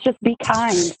suggest, is just be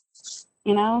kind,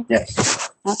 you know? Yes.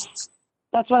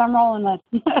 That's what I'm rolling with.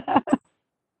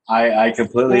 I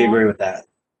completely agree with that.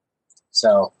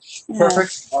 So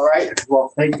perfect. All right.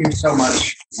 Well, thank you so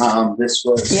much. This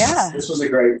was a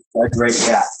great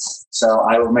chat. So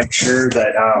I will make sure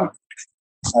that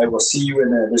I will see you in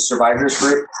the survivors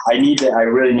group. I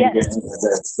really need to get into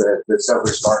the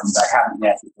Sober Spartans. I haven't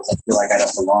yet because I feel like I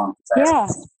don't belong.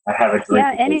 I have a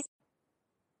great.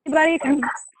 Anybody can.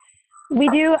 We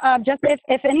do just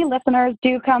if any listeners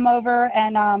do come over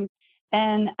and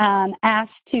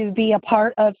ask to be a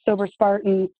part of Sober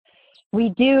Spartans. We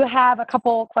do have a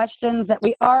couple questions that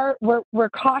we're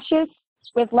cautious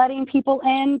with letting people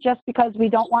in just because we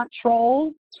don't want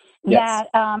trolls. Yes.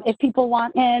 That if people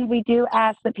want in, we do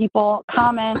ask that people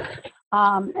comment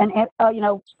and you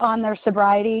know, on their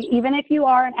sobriety. Even if you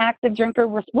are an active drinker,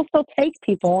 we'll still take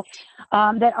people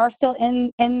that are still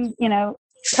in you know,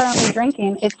 currently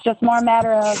drinking. It's just more a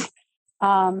matter of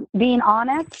being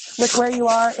honest with where you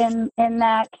are in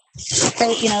that,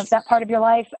 you know, that part of your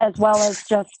life, as well as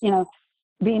just, you know,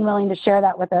 being willing to share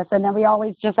that with us. And then we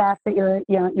always just ask that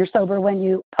you're sober when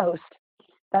you post.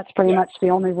 That's pretty much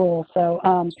the only rule. So,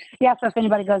 so if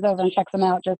anybody goes over and checks them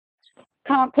out, just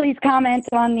please comment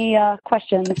on the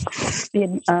questions.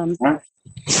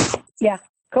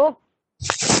 Cool.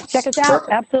 Check us out. Perfect.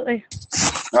 Absolutely.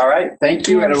 All right. Thank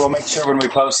you. And we'll make sure when we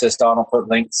post this, Dawn will put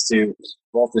links to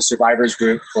both the survivors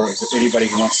group or if anybody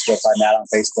who wants to go find that on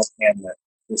Facebook and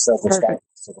the Sober Spartans.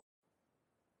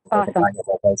 Awesome.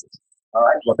 All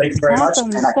right. Well, thank you very much.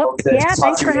 And I hope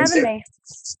thanks for having me.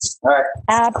 All right.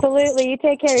 Absolutely. You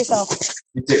take care of yourself.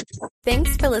 You too.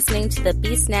 Thanks for listening to the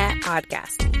BeastNet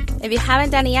podcast. If you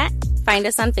haven't done it yet, find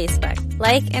us on Facebook.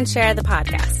 Like and share the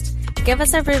podcast. Give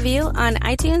us a review on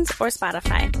iTunes or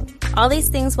Spotify. All these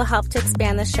things will help to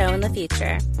expand the show in the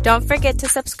future. Don't forget to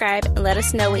subscribe and let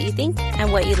us know what you think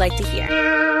and what you'd like to hear.